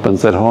came up and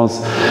said,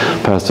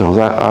 Pastor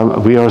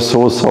Hans, we are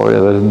so sorry. I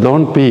said,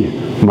 don't be.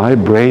 My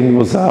brain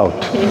was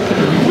out.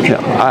 Yeah,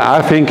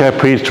 I think I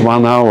preached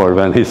 1 hour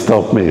when he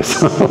stopped me.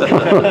 So.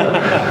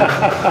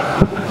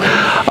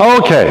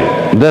 Okay,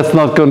 that's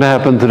not going to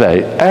happen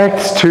today.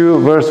 Acts 2,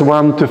 verse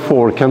 1 to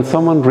 4. Can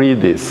someone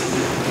read this?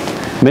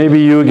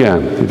 Maybe you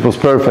again. It was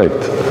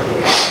perfect.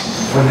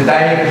 When the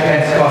day of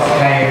Pentecost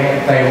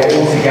came, they were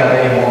all together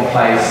in one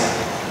place.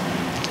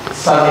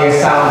 Suddenly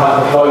a sound like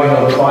the blowing of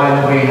a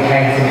violent wind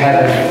came from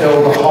heaven and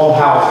filled the whole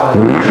house.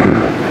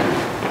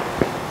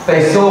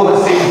 They saw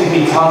what seemed to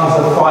be tongues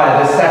of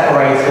fire that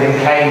separated and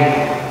came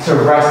to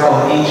rest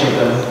on each of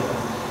them.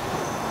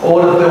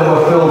 All of them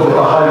were filled with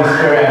the Holy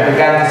Spirit and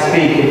began to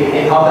speak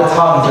in other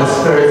tongues as the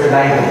Spirit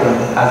enabled them.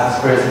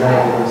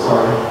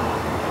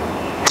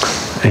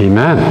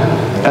 Amen.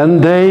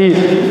 And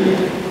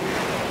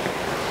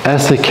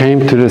as they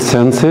came to the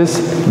senses,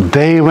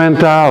 they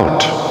went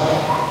out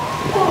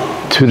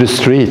to the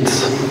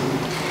streets.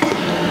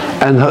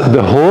 And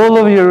the whole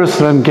of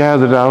Jerusalem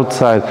gathered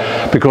outside,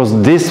 because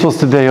this was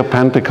the day of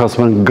Pentecost,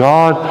 when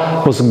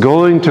God was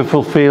going to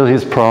fulfill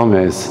His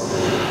promise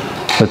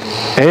that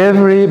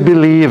every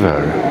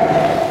believer,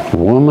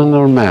 woman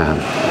or man,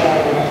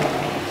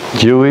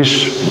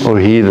 Jewish or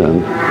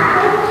heathen,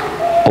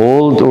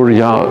 old or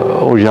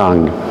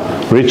young,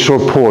 rich or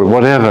poor,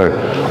 whatever,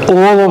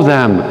 all of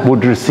them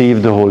would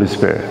receive the Holy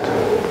Spirit.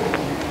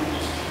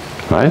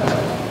 Right?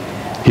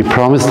 He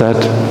promised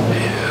that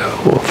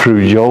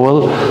through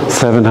Joel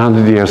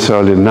 700 years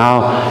earlier.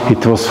 Now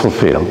it was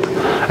fulfilled.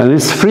 And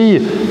it's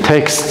 3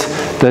 texts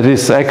that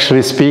is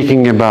actually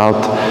speaking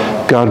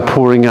about God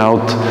pouring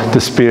out the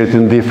Spirit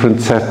in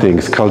different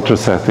settings, cultural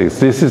settings.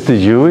 This is the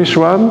Jewish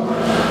one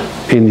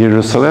in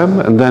Jerusalem,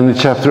 and then in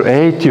chapter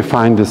 8 you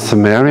find the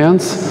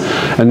Samaritans,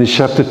 and in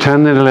chapter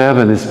 10 and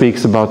 11 it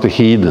speaks about the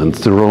heathens,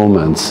 the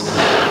Romans,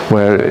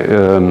 where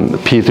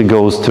Peter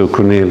goes to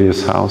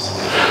Cornelius' house.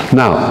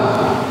 Now,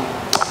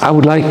 I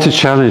would like to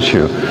challenge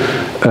you.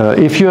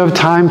 if you have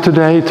time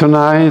today,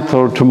 tonight,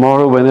 or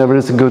tomorrow, whenever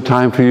it's a good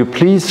time for you,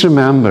 please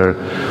remember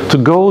to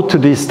go to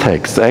these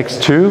texts, Acts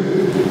 2,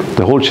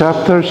 the whole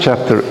chapter,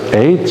 chapter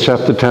 8,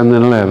 chapter 10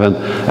 and 11,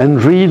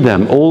 and read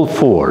them, all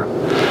 4.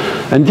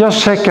 And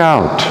just check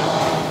out,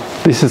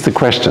 this is the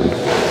question,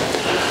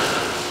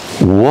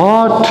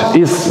 what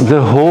is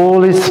the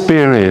Holy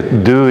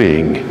Spirit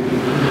doing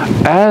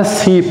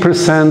as He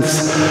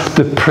presents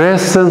the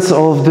presence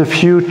of the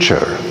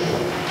future?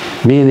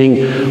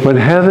 Meaning, when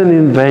heaven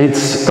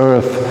invades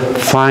earth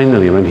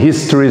finally, when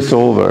history is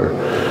over,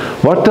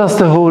 what does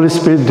the Holy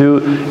Spirit do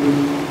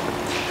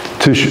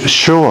to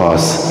show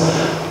us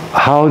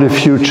how the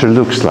future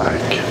looks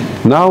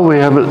like? Now we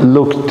have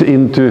looked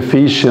into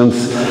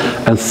Ephesians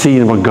and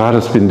seen what God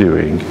has been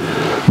doing.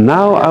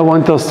 Now I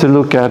want us to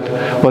look at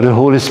what the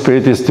Holy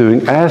Spirit is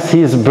doing as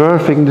He is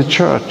birthing the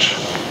church.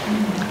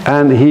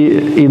 And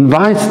He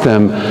invites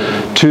them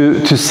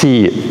to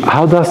see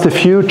how does the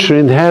future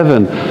in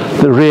heaven,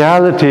 the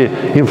reality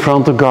in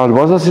front of God,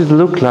 what does it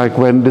look like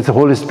when the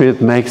Holy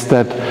Spirit makes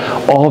that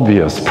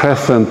obvious,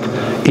 present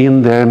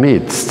in their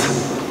midst?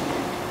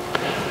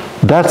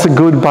 That's a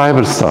good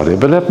Bible study,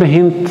 but let me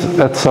hint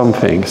at some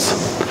things.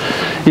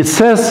 It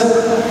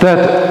says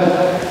that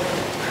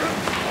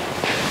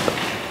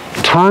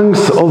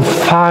tongues of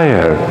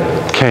fire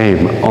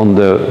came on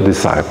the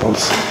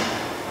disciples.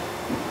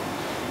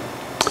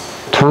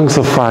 Tongues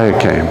of fire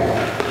came.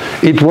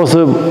 It was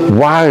a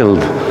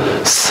wild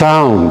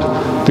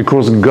sound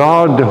because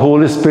God, the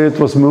Holy Spirit,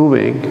 was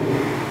moving.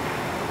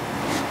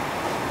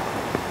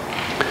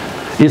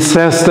 It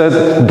says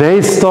that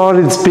they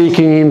started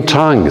speaking in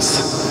tongues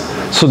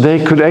so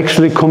they could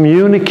actually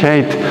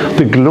communicate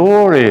the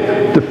glory,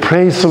 the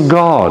praise of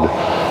God,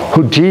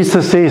 who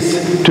Jesus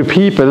is to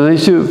people. And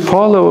as you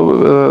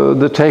follow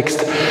the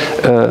text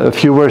a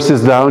few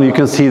verses down, you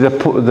can see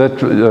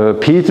that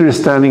Peter is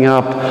standing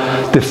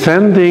up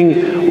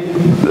defending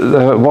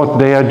what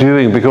they are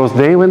doing, because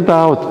they went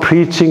out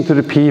preaching to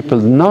the people,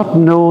 not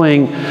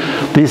knowing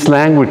these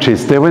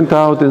languages. They went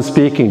out and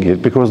speaking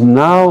it, because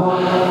now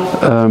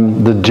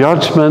the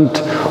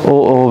judgment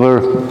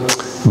over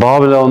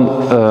Babel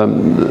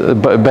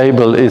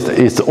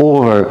is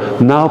over.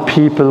 Now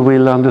people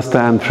will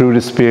understand through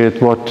the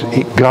Spirit what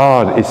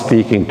God is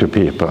speaking to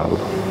people.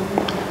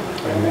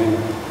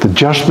 Amen. The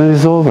judgment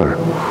is over.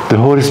 The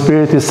Holy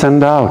Spirit is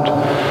sent out.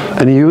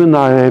 And you and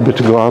I are able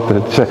to go out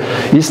and say,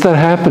 is that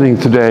happening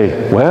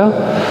today? Well,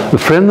 a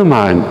friend of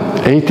mine,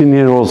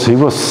 18-year-old, he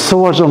was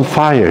so much on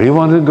fire. He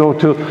wanted to go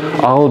to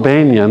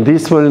Albania. And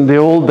these were in the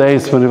old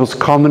days when it was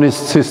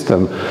communist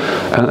system.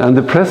 And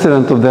the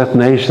president of that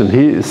nation,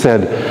 he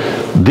said,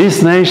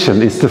 this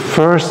nation is the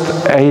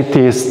first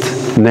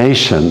atheist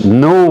nation.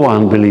 No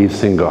one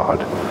believes in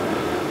God.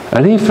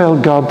 And he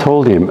felt God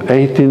told him,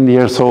 18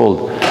 years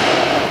old,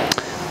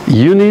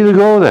 you need to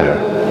go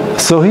there.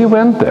 So he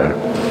went there.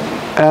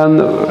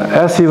 And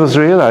as he was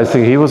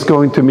realizing he was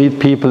going to meet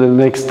people the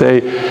next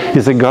day,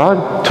 he said,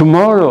 God,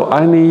 tomorrow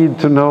I need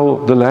to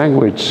know the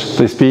language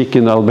they speak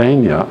in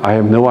Albania. I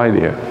have no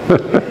idea.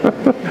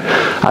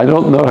 I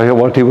don't know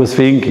what he was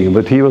thinking,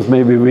 but he was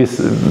maybe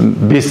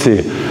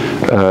busy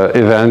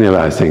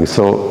evangelizing.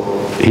 So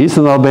he's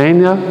in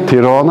Albania,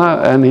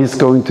 Tirana, and he's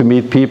going to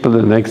meet people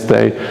the next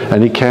day,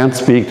 and he can't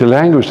speak the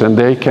language, and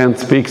they can't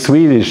speak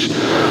Swedish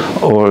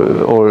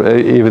or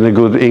even a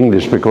good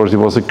English, because it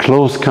was a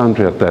closed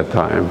country at that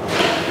time.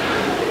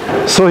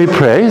 So he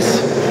prays,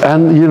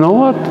 and you know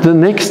what? The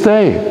next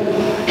day,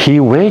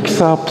 he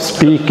wakes up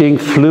speaking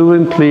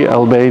fluently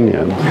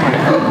Albanian.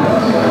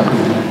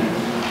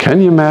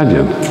 Can you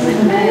imagine?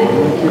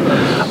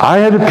 I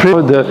had a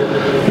prayer.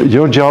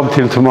 Your job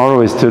till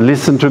tomorrow is to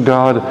listen to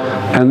God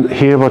and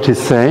hear what He's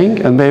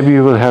saying, and maybe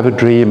you will have a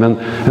dream.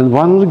 And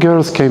one of the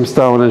girls came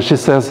down and she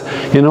says,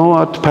 you know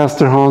what,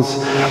 Pastor Hans,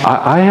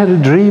 I had a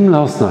dream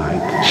last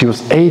night. She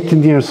was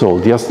 18 years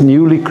old, just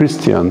newly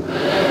Christian.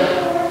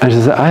 And she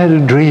said, I had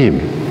a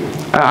dream.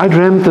 I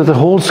dreamt that the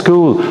whole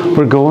school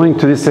were going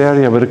to this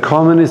area where the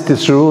communist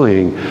is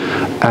ruling.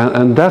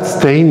 And that's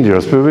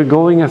dangerous. We were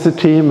going as a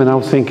team, and I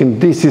was thinking,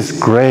 this is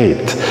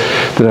great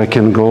that I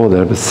can go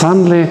there. But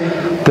suddenly,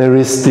 there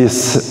is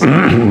this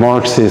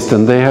Marxist,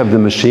 and they have the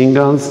machine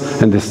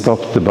guns, and they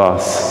stopped the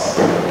bus.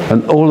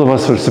 And all of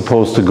us were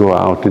supposed to go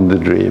out in the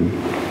dream.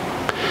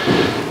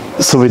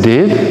 So we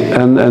did,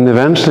 and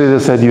eventually they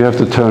said, you have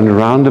to turn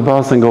around the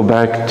bus and go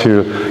back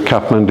to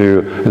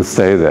Kathmandu and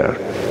stay there.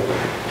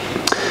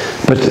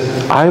 But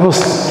I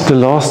was the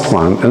last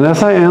one, and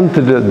as I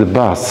entered the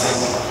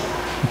bus,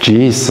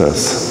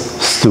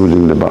 Jesus stood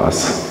in the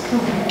bus.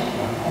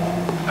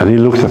 And he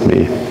looked at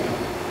me,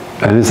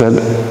 and he said,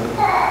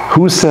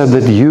 who said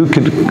that you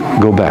could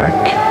go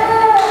back?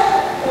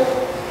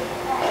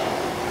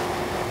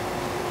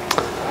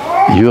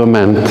 You are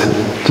meant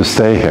to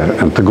stay here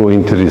and to go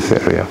into this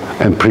area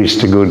and preach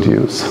the good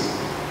news.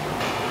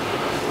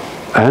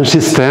 And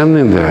she's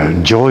standing there,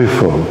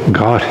 joyful.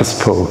 God has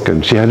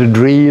spoken. She had a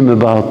dream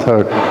about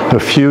her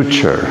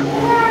future.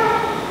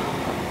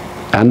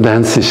 And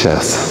then she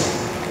says,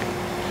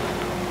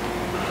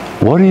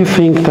 what do you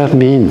think that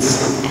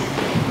means?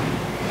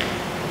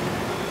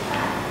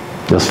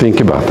 Just think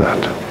about that.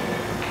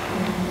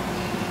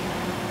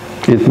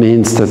 It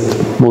means that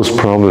most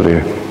probably,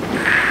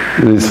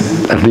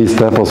 at least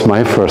that was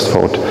my first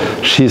thought,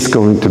 she's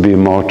going to be a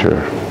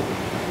martyr.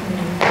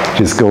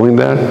 She's going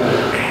there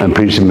and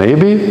preaching.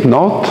 Maybe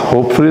not,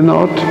 hopefully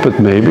not, but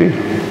maybe.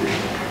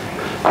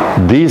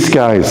 These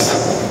guys,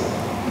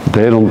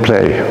 they don't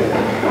play.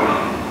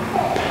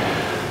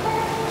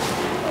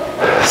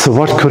 So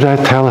what could I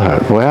tell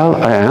her? Well,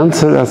 I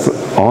answered as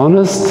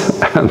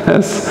honest and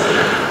as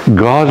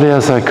godly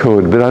as I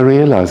could, but I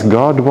realized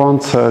God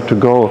wants her to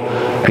go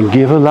and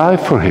give her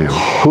life for Him.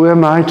 Who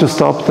am I to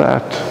stop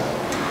that?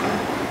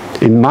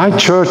 In my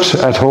church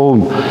at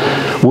home,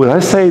 would I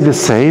say the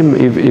same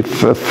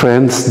if a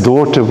friend's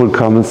daughter would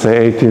come and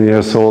say, 18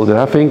 years old,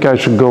 I think I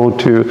should go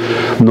to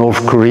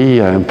North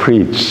Korea and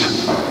preach,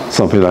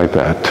 something like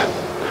that?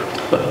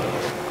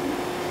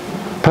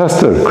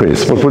 Pastor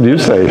Chris, what would you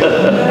say?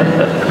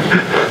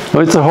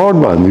 Well, it's a hard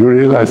one, you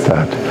realize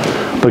that.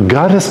 But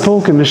God has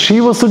spoken, and she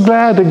was so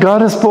glad that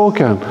God has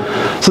spoken.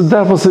 So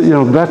that was,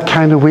 that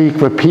kind of week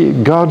where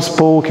God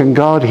spoke and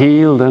God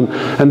healed,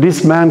 and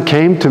this man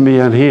came to me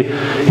and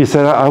he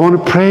said, I want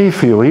to pray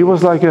for you. He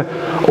was like an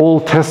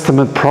Old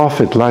Testament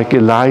prophet, like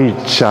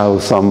Elijah or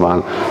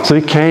someone. So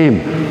he came,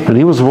 and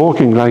he was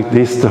walking like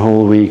this the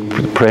whole week,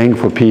 praying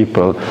for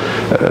people.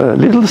 A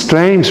little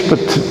strange,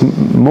 but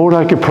more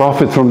like a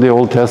prophet from the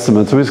Old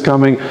Testament. So he's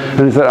coming,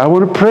 and he said, I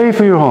want to pray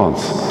for you,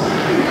 Hans.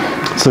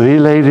 So he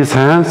laid his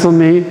hands on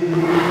me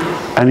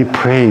and he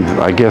prayed,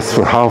 I guess,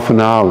 for half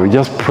an hour. He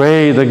just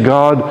prayed that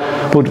God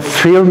would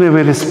fill me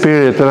with His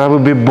Spirit, that I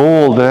would be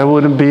bold, that I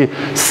wouldn't be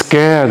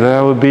scared, that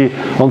I would be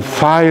on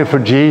fire for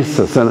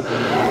Jesus. And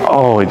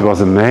oh, it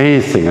was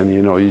amazing. And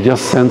you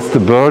just sense the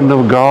burden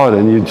of God,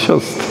 and you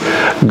just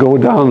go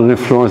down on the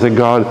floor and say,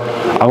 God,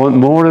 I want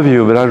more of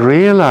you. But I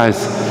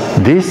realized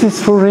this is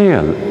for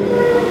real,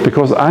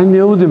 because I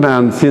knew the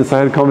man since I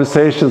had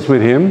conversations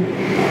with him.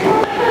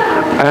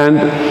 And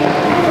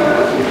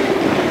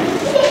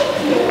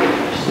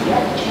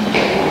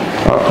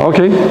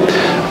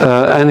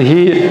and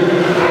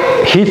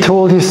he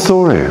told his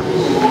story.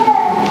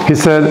 He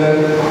said,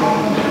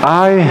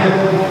 I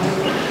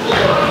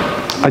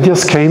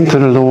just came to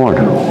the Lord,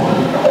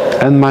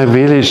 and my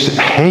village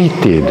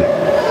hated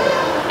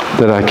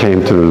that I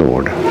came to the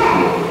Lord.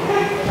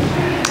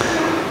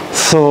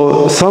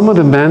 So some of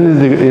the men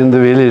in the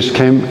village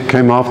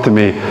came after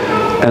me,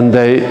 and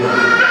they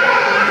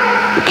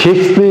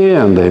kicked me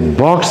and they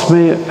boxed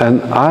me,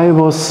 and I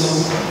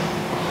was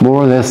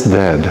more or less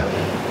dead.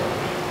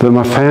 But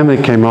my family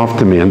came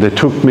after me, and they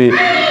took me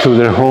to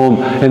their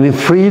home, and in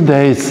 3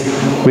 days,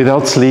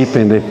 without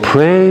sleeping, they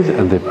prayed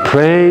and they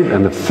prayed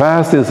and they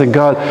fasted and said,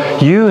 God,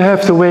 you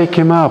have to wake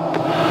him up.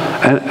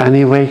 And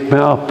he waked me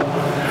up.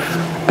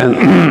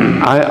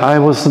 And I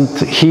wasn't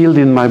healed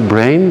in my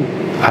brain.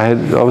 I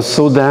was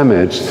so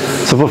damaged.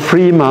 So for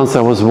 3 months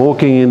I was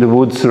walking in the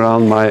woods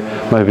around my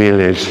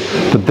village.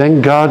 But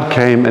then God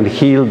came and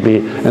healed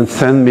me and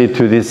sent me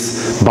to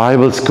this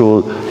Bible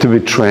school to be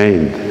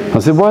trained. I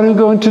said, what are you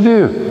going to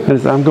do? And he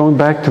said, I'm going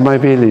back to my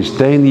village.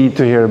 They need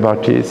to hear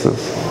about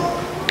Jesus.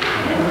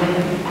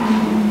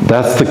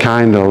 That's the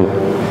kind of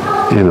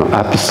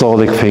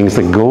apostolic things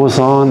that goes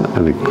on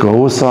and it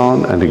goes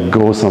on and it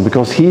goes on,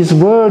 because He's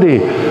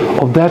worthy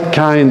of that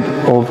kind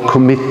of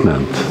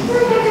commitment.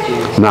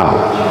 Now,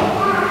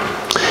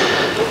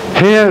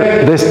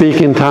 here they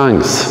speak in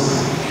tongues.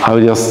 I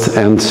will just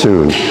end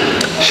soon.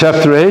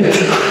 Chapter 8,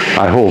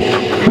 I hope.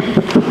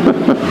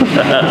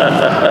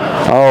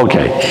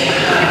 Okay.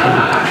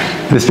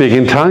 They speak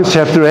in tongues.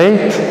 Chapter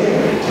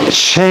 8,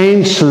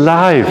 change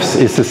lives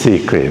is the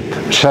secret.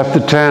 Chapter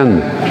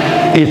 10,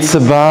 it's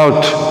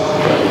about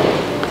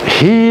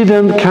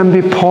heathen can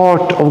be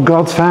part of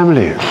God's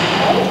family.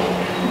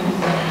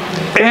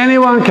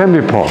 Anyone can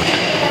be part.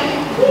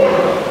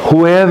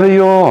 Whoever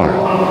you are.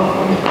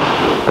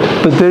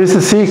 But there is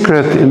a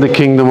secret in the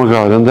kingdom of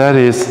God, and that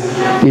is,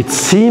 it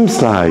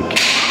seems like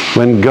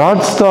when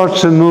God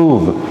starts to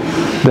move,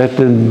 that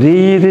the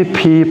needy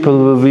people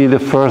will be the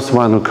first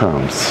one who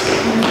comes.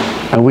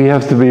 And we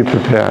have to be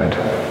prepared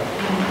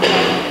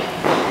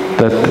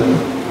that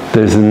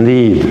there's a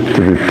need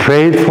to be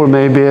prayed for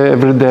maybe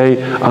every day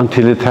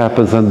until it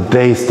happens and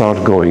they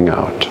start going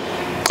out.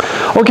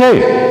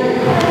 Okay,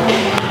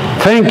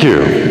 thank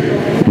you.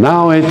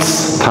 Now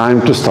it's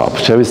time to stop.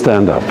 Shall we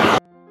stand up?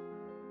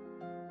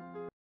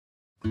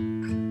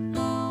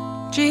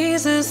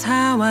 Jesus,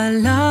 how I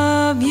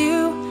love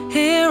you.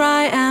 Here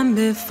I am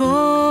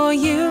before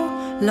you,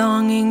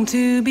 longing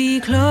to be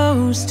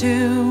close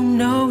to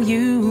know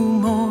you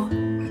more.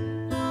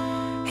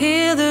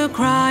 Hear the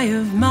cry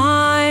of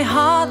my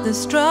heart, the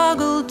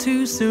struggle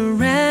to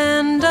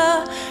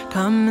surrender.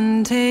 Come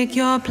and take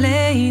your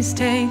place,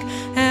 take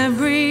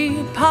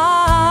every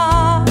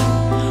part.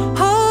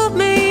 Hold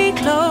me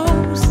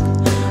close,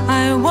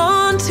 I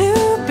want to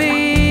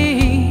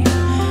be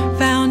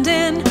found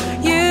in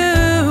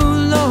you,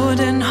 Lord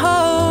and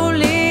holy.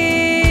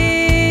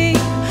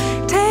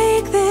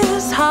 Take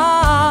this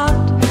heart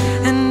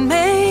and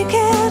make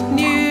it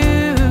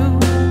new,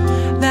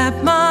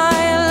 that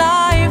my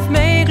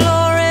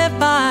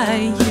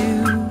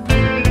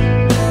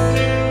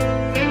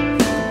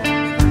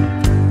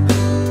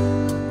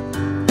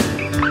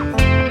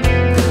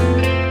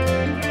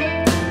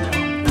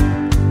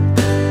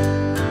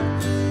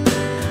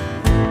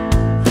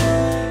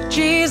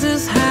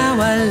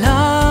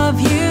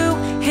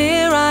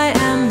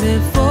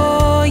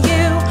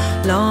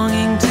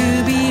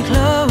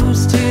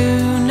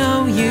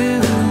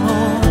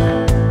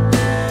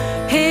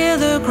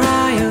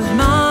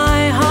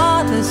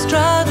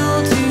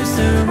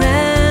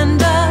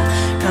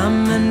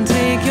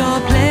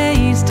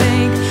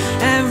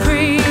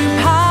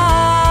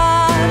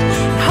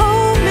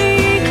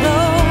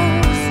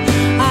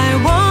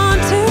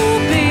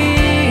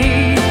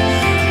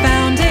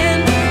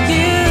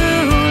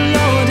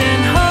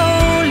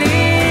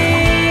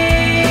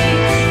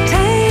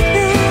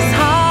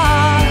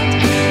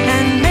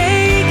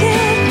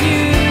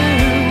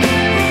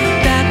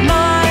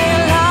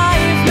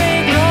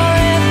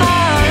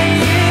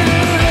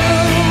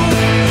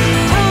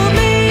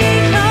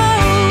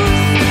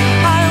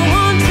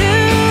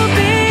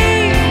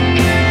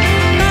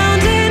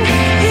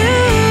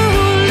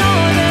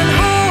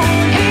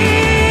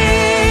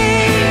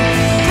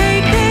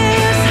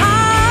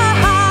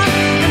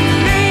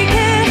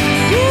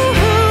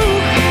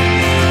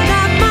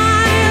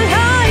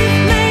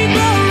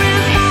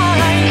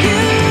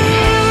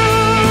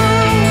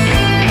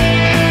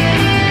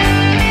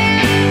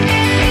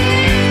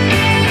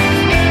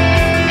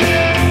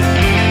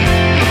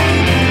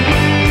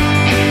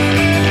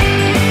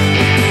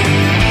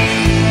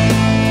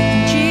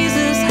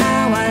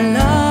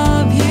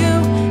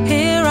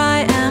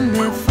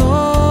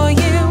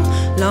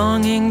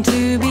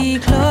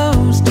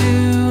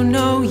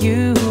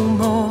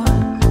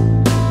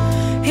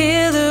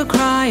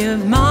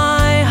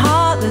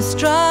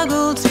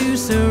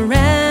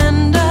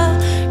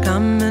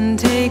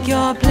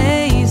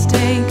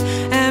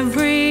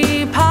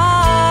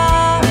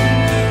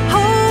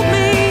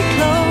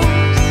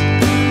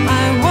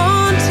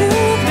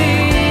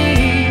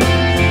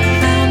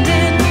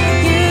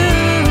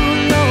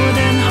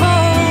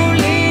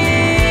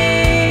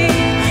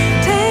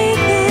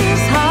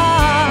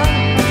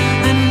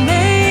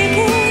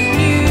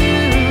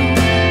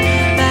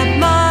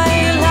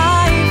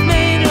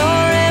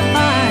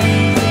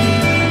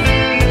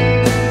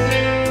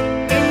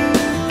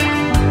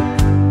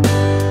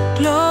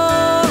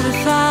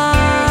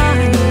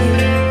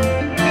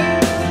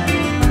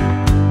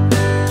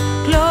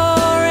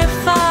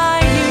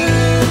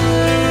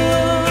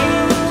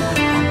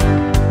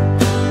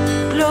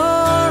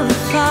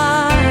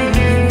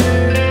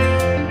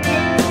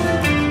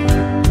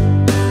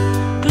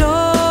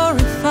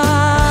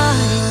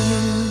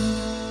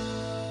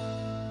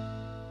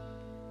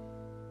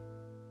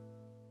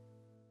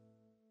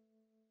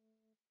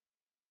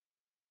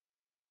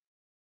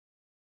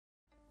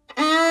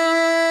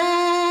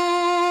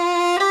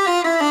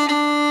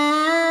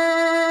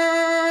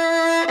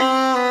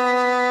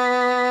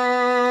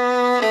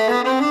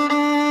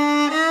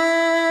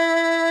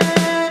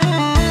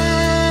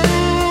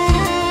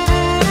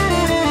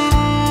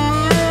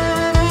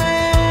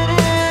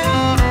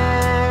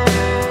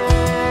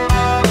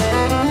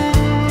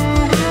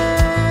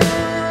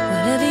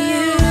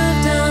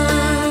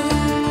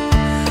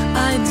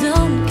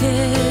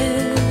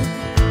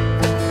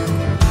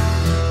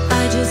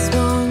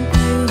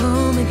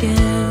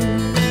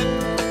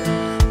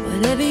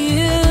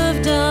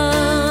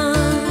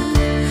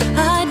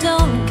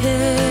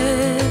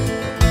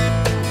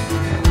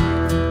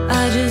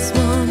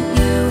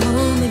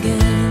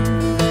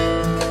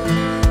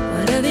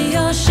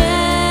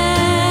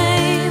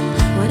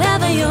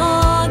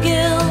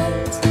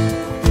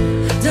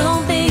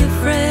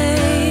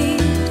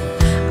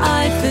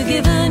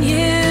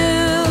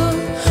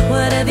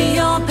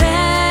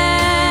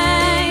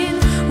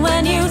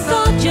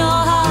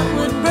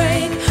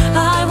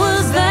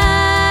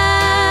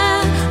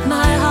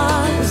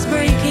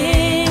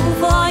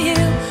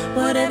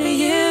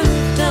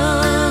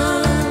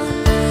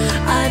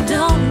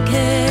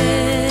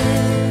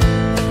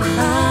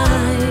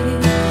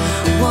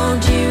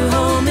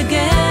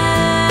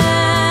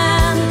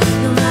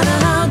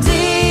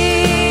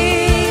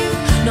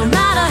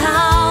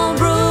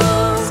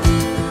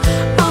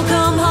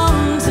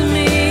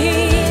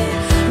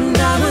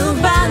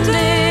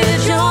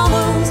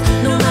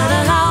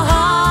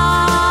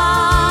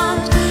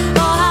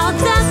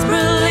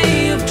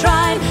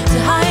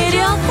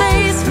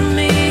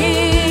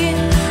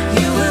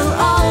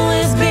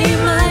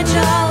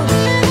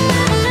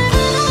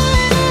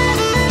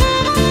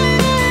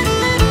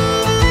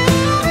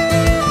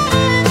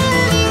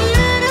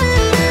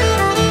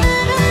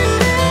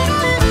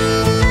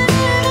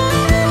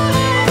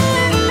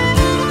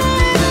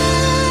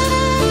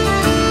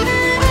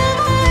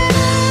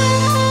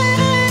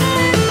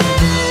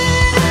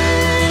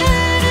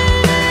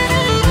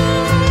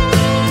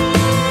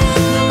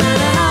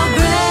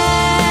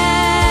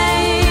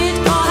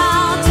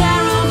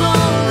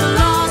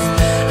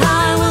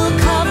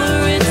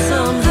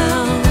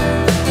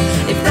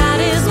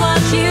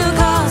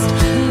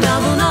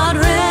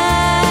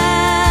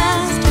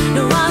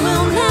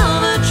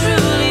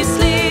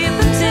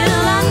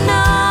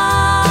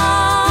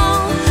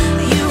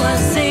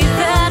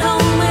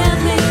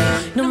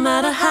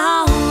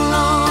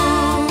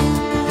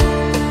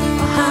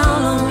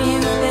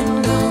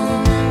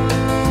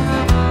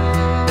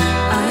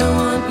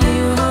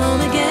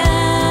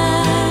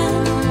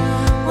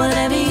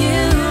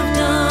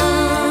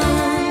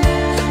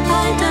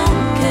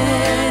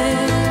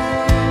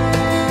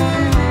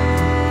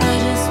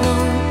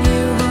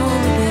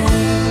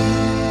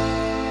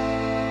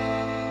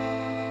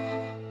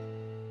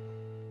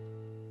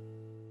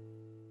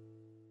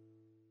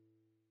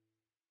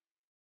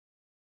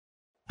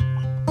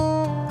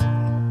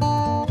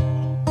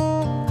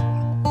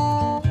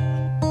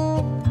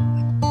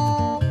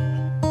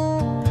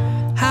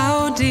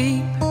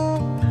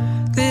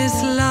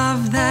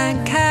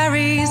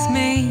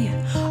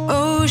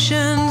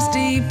oceans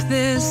deep,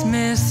 this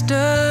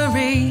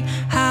mystery,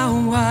 how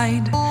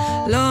wide,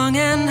 long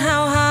and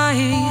how high,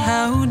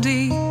 how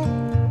deep,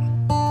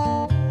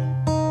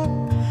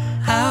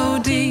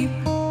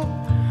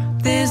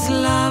 this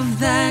love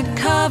that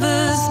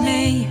covers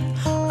me.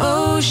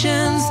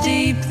 Oceans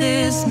deep,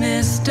 this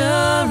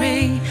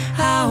mystery,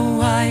 how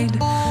wide,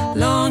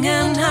 long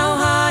and how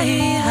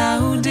high,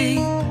 how deep.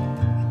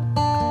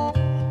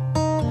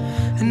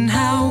 And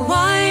how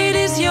wide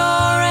is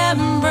your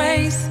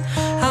embrace?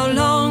 How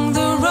long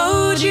the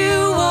road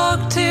you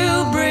walk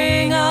to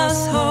bring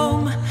us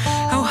home?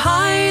 How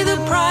high the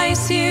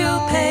price you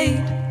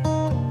paid?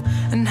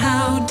 And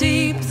how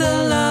deep the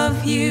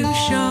love you've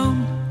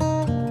shown?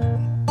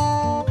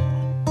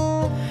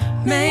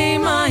 May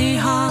my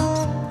heart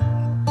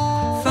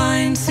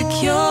find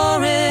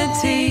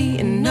security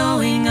in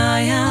knowing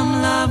I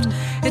am loved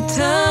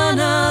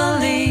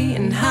eternally.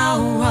 And how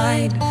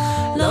wide,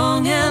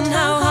 long and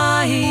how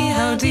high,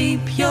 how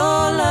deep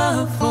your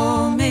love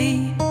for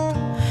me.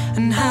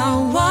 And how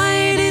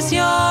wide is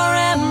your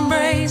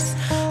embrace?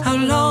 How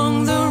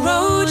long the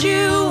road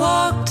you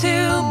walk to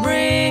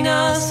bring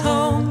us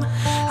home?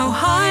 How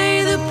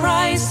high the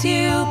price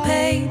you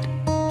paid?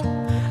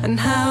 And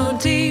how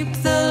deep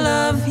the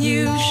love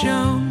you've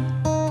shown?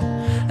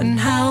 And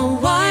how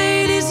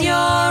wide is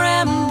your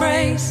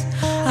embrace?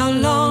 How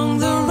long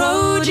the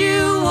road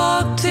you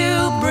walk to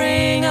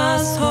bring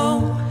us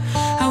home?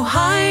 How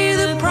high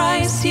the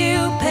price you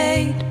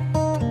paid?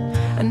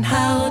 And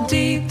how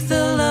deep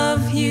the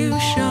love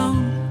you've shown?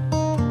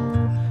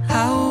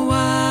 How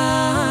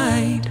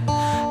wide,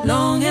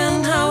 long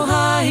and how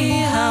high,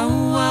 how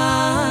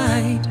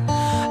wide,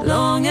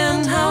 long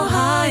and how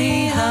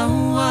high, how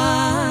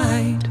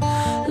wide,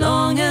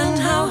 long and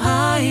how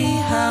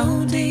high, how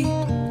deep.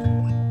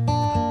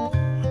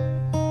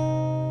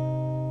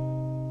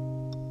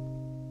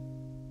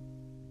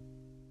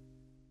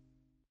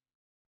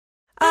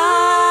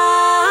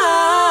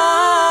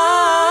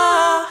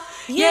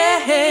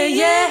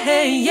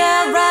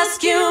 Yeah,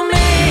 rescue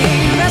me,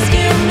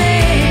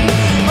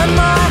 when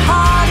my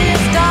heart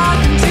is dark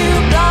and too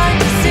blind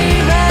to see.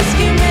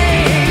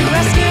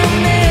 Rescue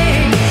me,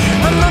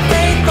 when my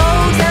faith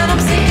folds and I'm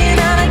sinking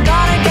and I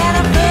gotta get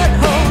a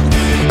foothold.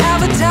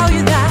 Ever tell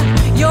you that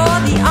you're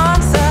the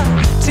answer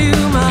to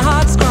my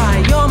heart's cry?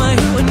 You're my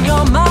who and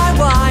you're my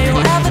why.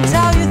 Or ever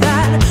tell you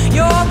that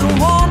you're the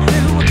one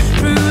who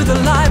threw the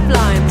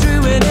lifeline,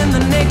 threw it in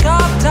the nick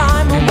of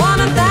time. I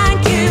wanna thank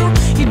you,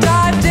 you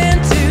dived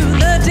into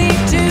the deep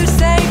to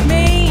save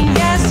me.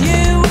 Yes,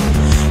 you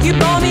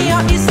brought me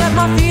up, you set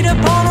my feet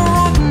upon a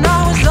rock, and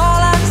I was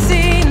all I'd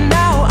seen.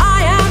 Now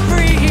I am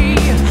free.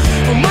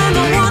 And when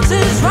the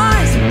waters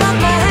rise above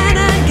my head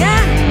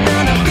again,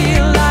 and I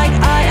feel like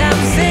I am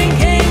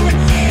sinking,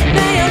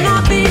 may I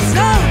not be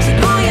slow to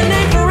call your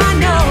name, for I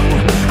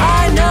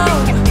know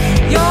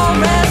you'll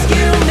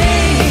rescue me.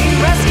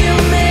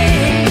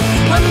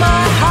 When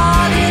my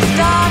heart is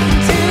dark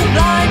and too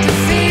blind to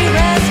see.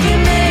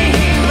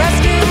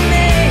 Rescue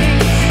me,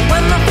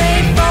 when my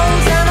faith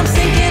falls and I'm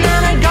sinking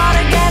and I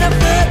gotta get a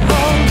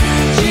foothold.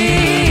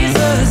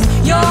 Jesus,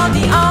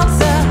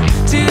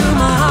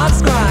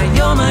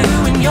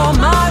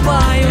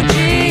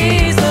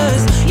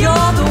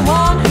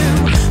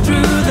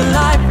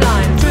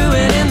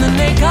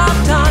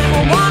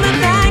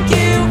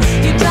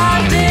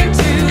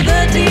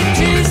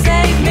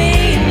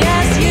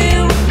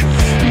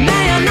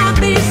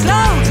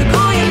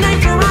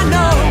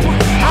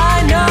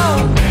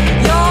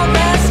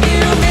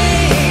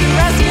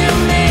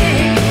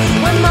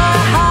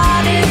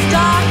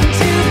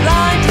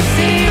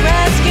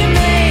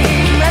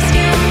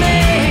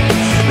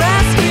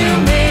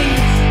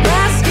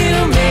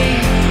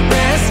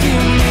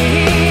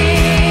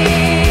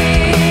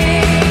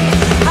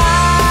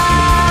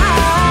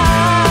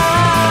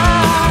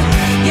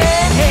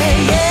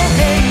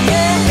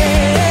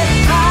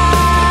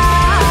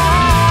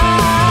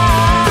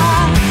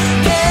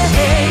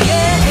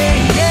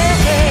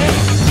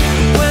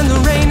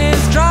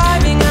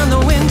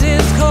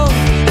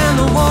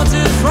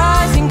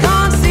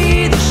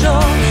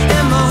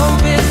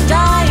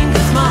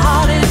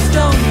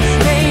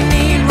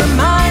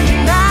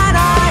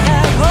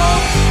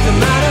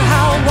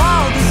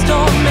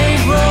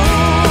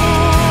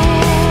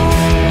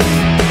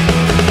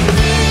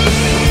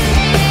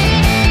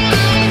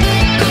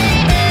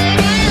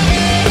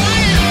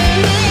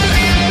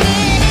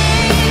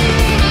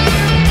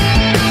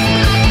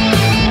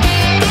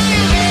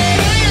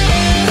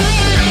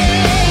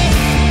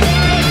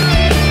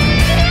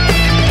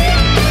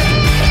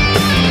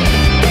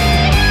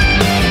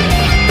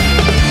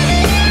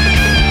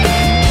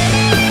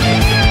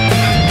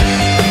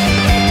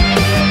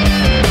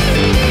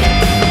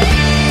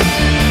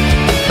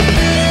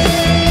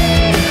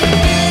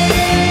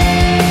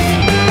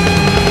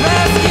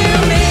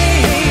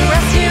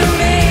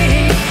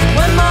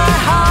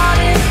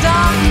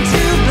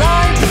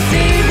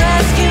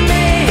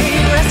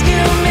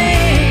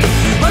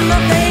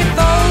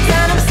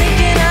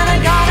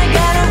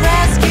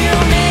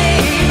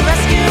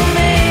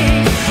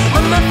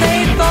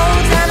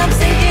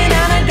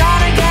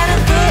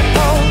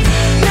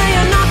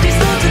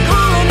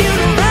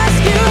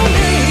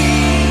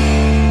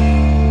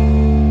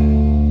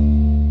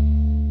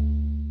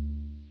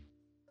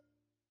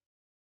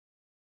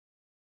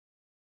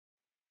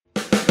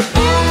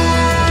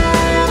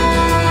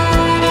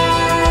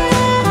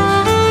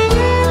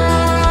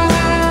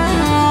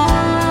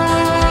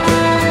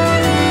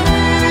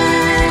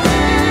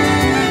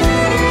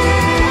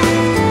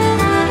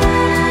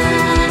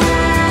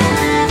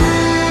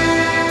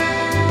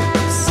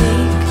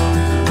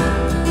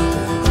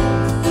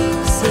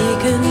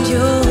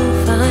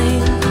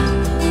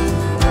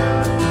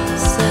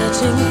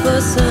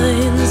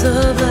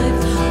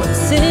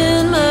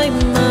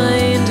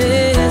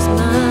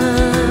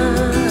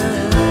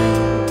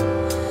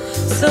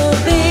 So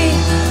be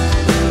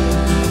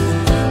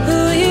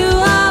who you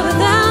are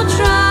without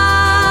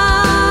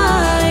trying.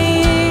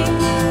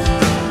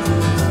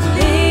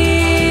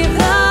 Leave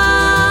the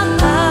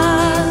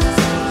past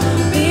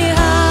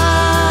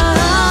behind.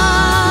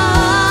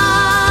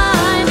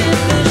 If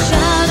the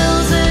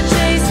shadows are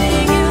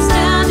chasing you,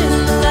 stand in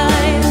the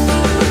light.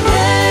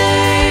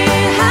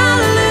 Hey,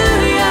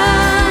 hallelujah.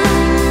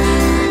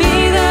 Be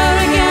there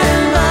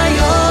again by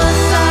your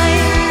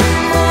side.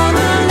 For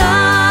the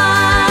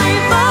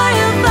life I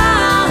have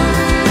found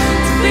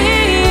to be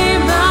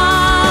mine,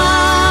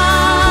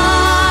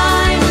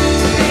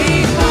 to be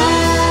mine.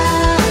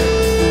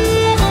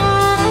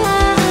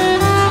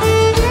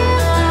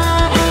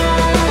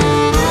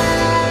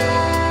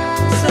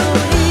 So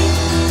he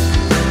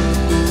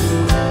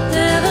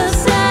never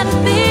said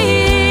it'd be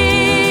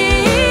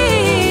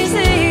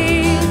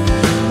easy,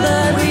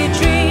 but we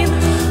dream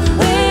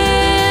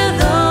with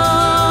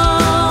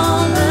all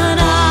the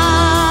night.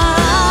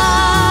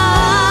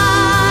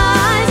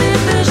 If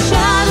the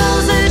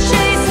shadows are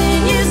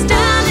chasing you,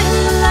 stand in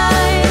the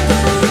light.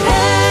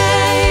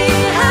 Hey,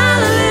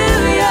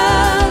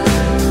 hallelujah.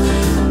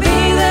 Be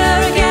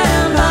there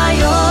again by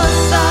your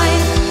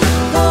side.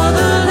 For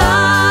the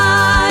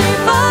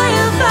life I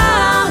have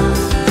found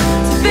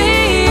to be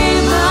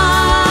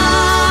mine.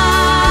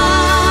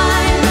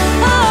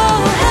 Oh,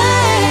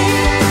 hey,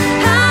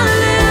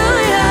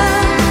 hallelujah.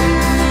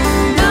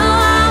 No,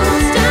 I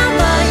will stand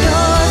by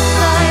your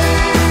side.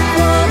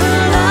 For the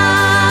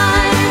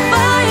life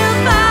I have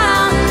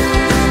found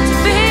to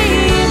be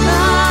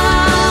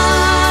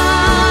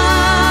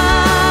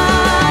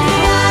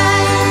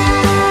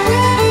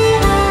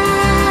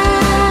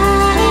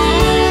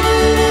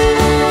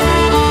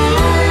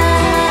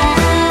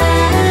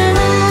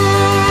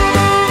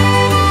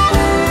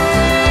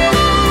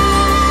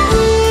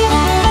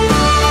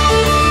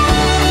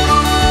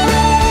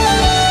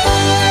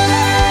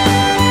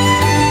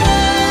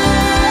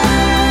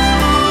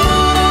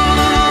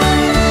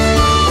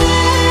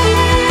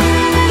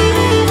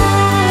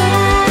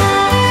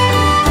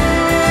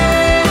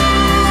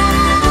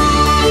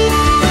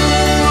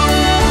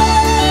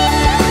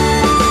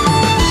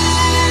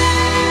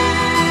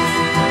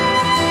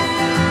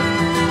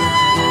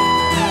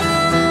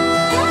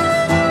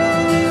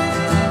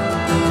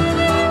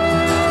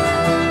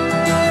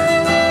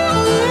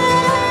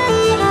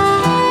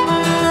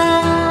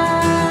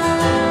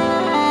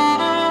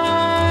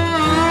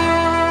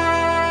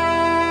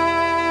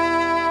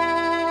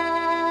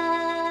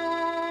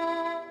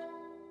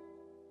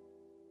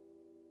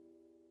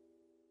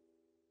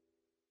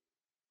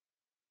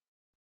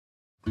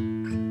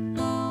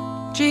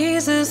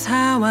Jesus,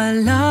 how I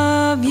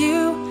love you.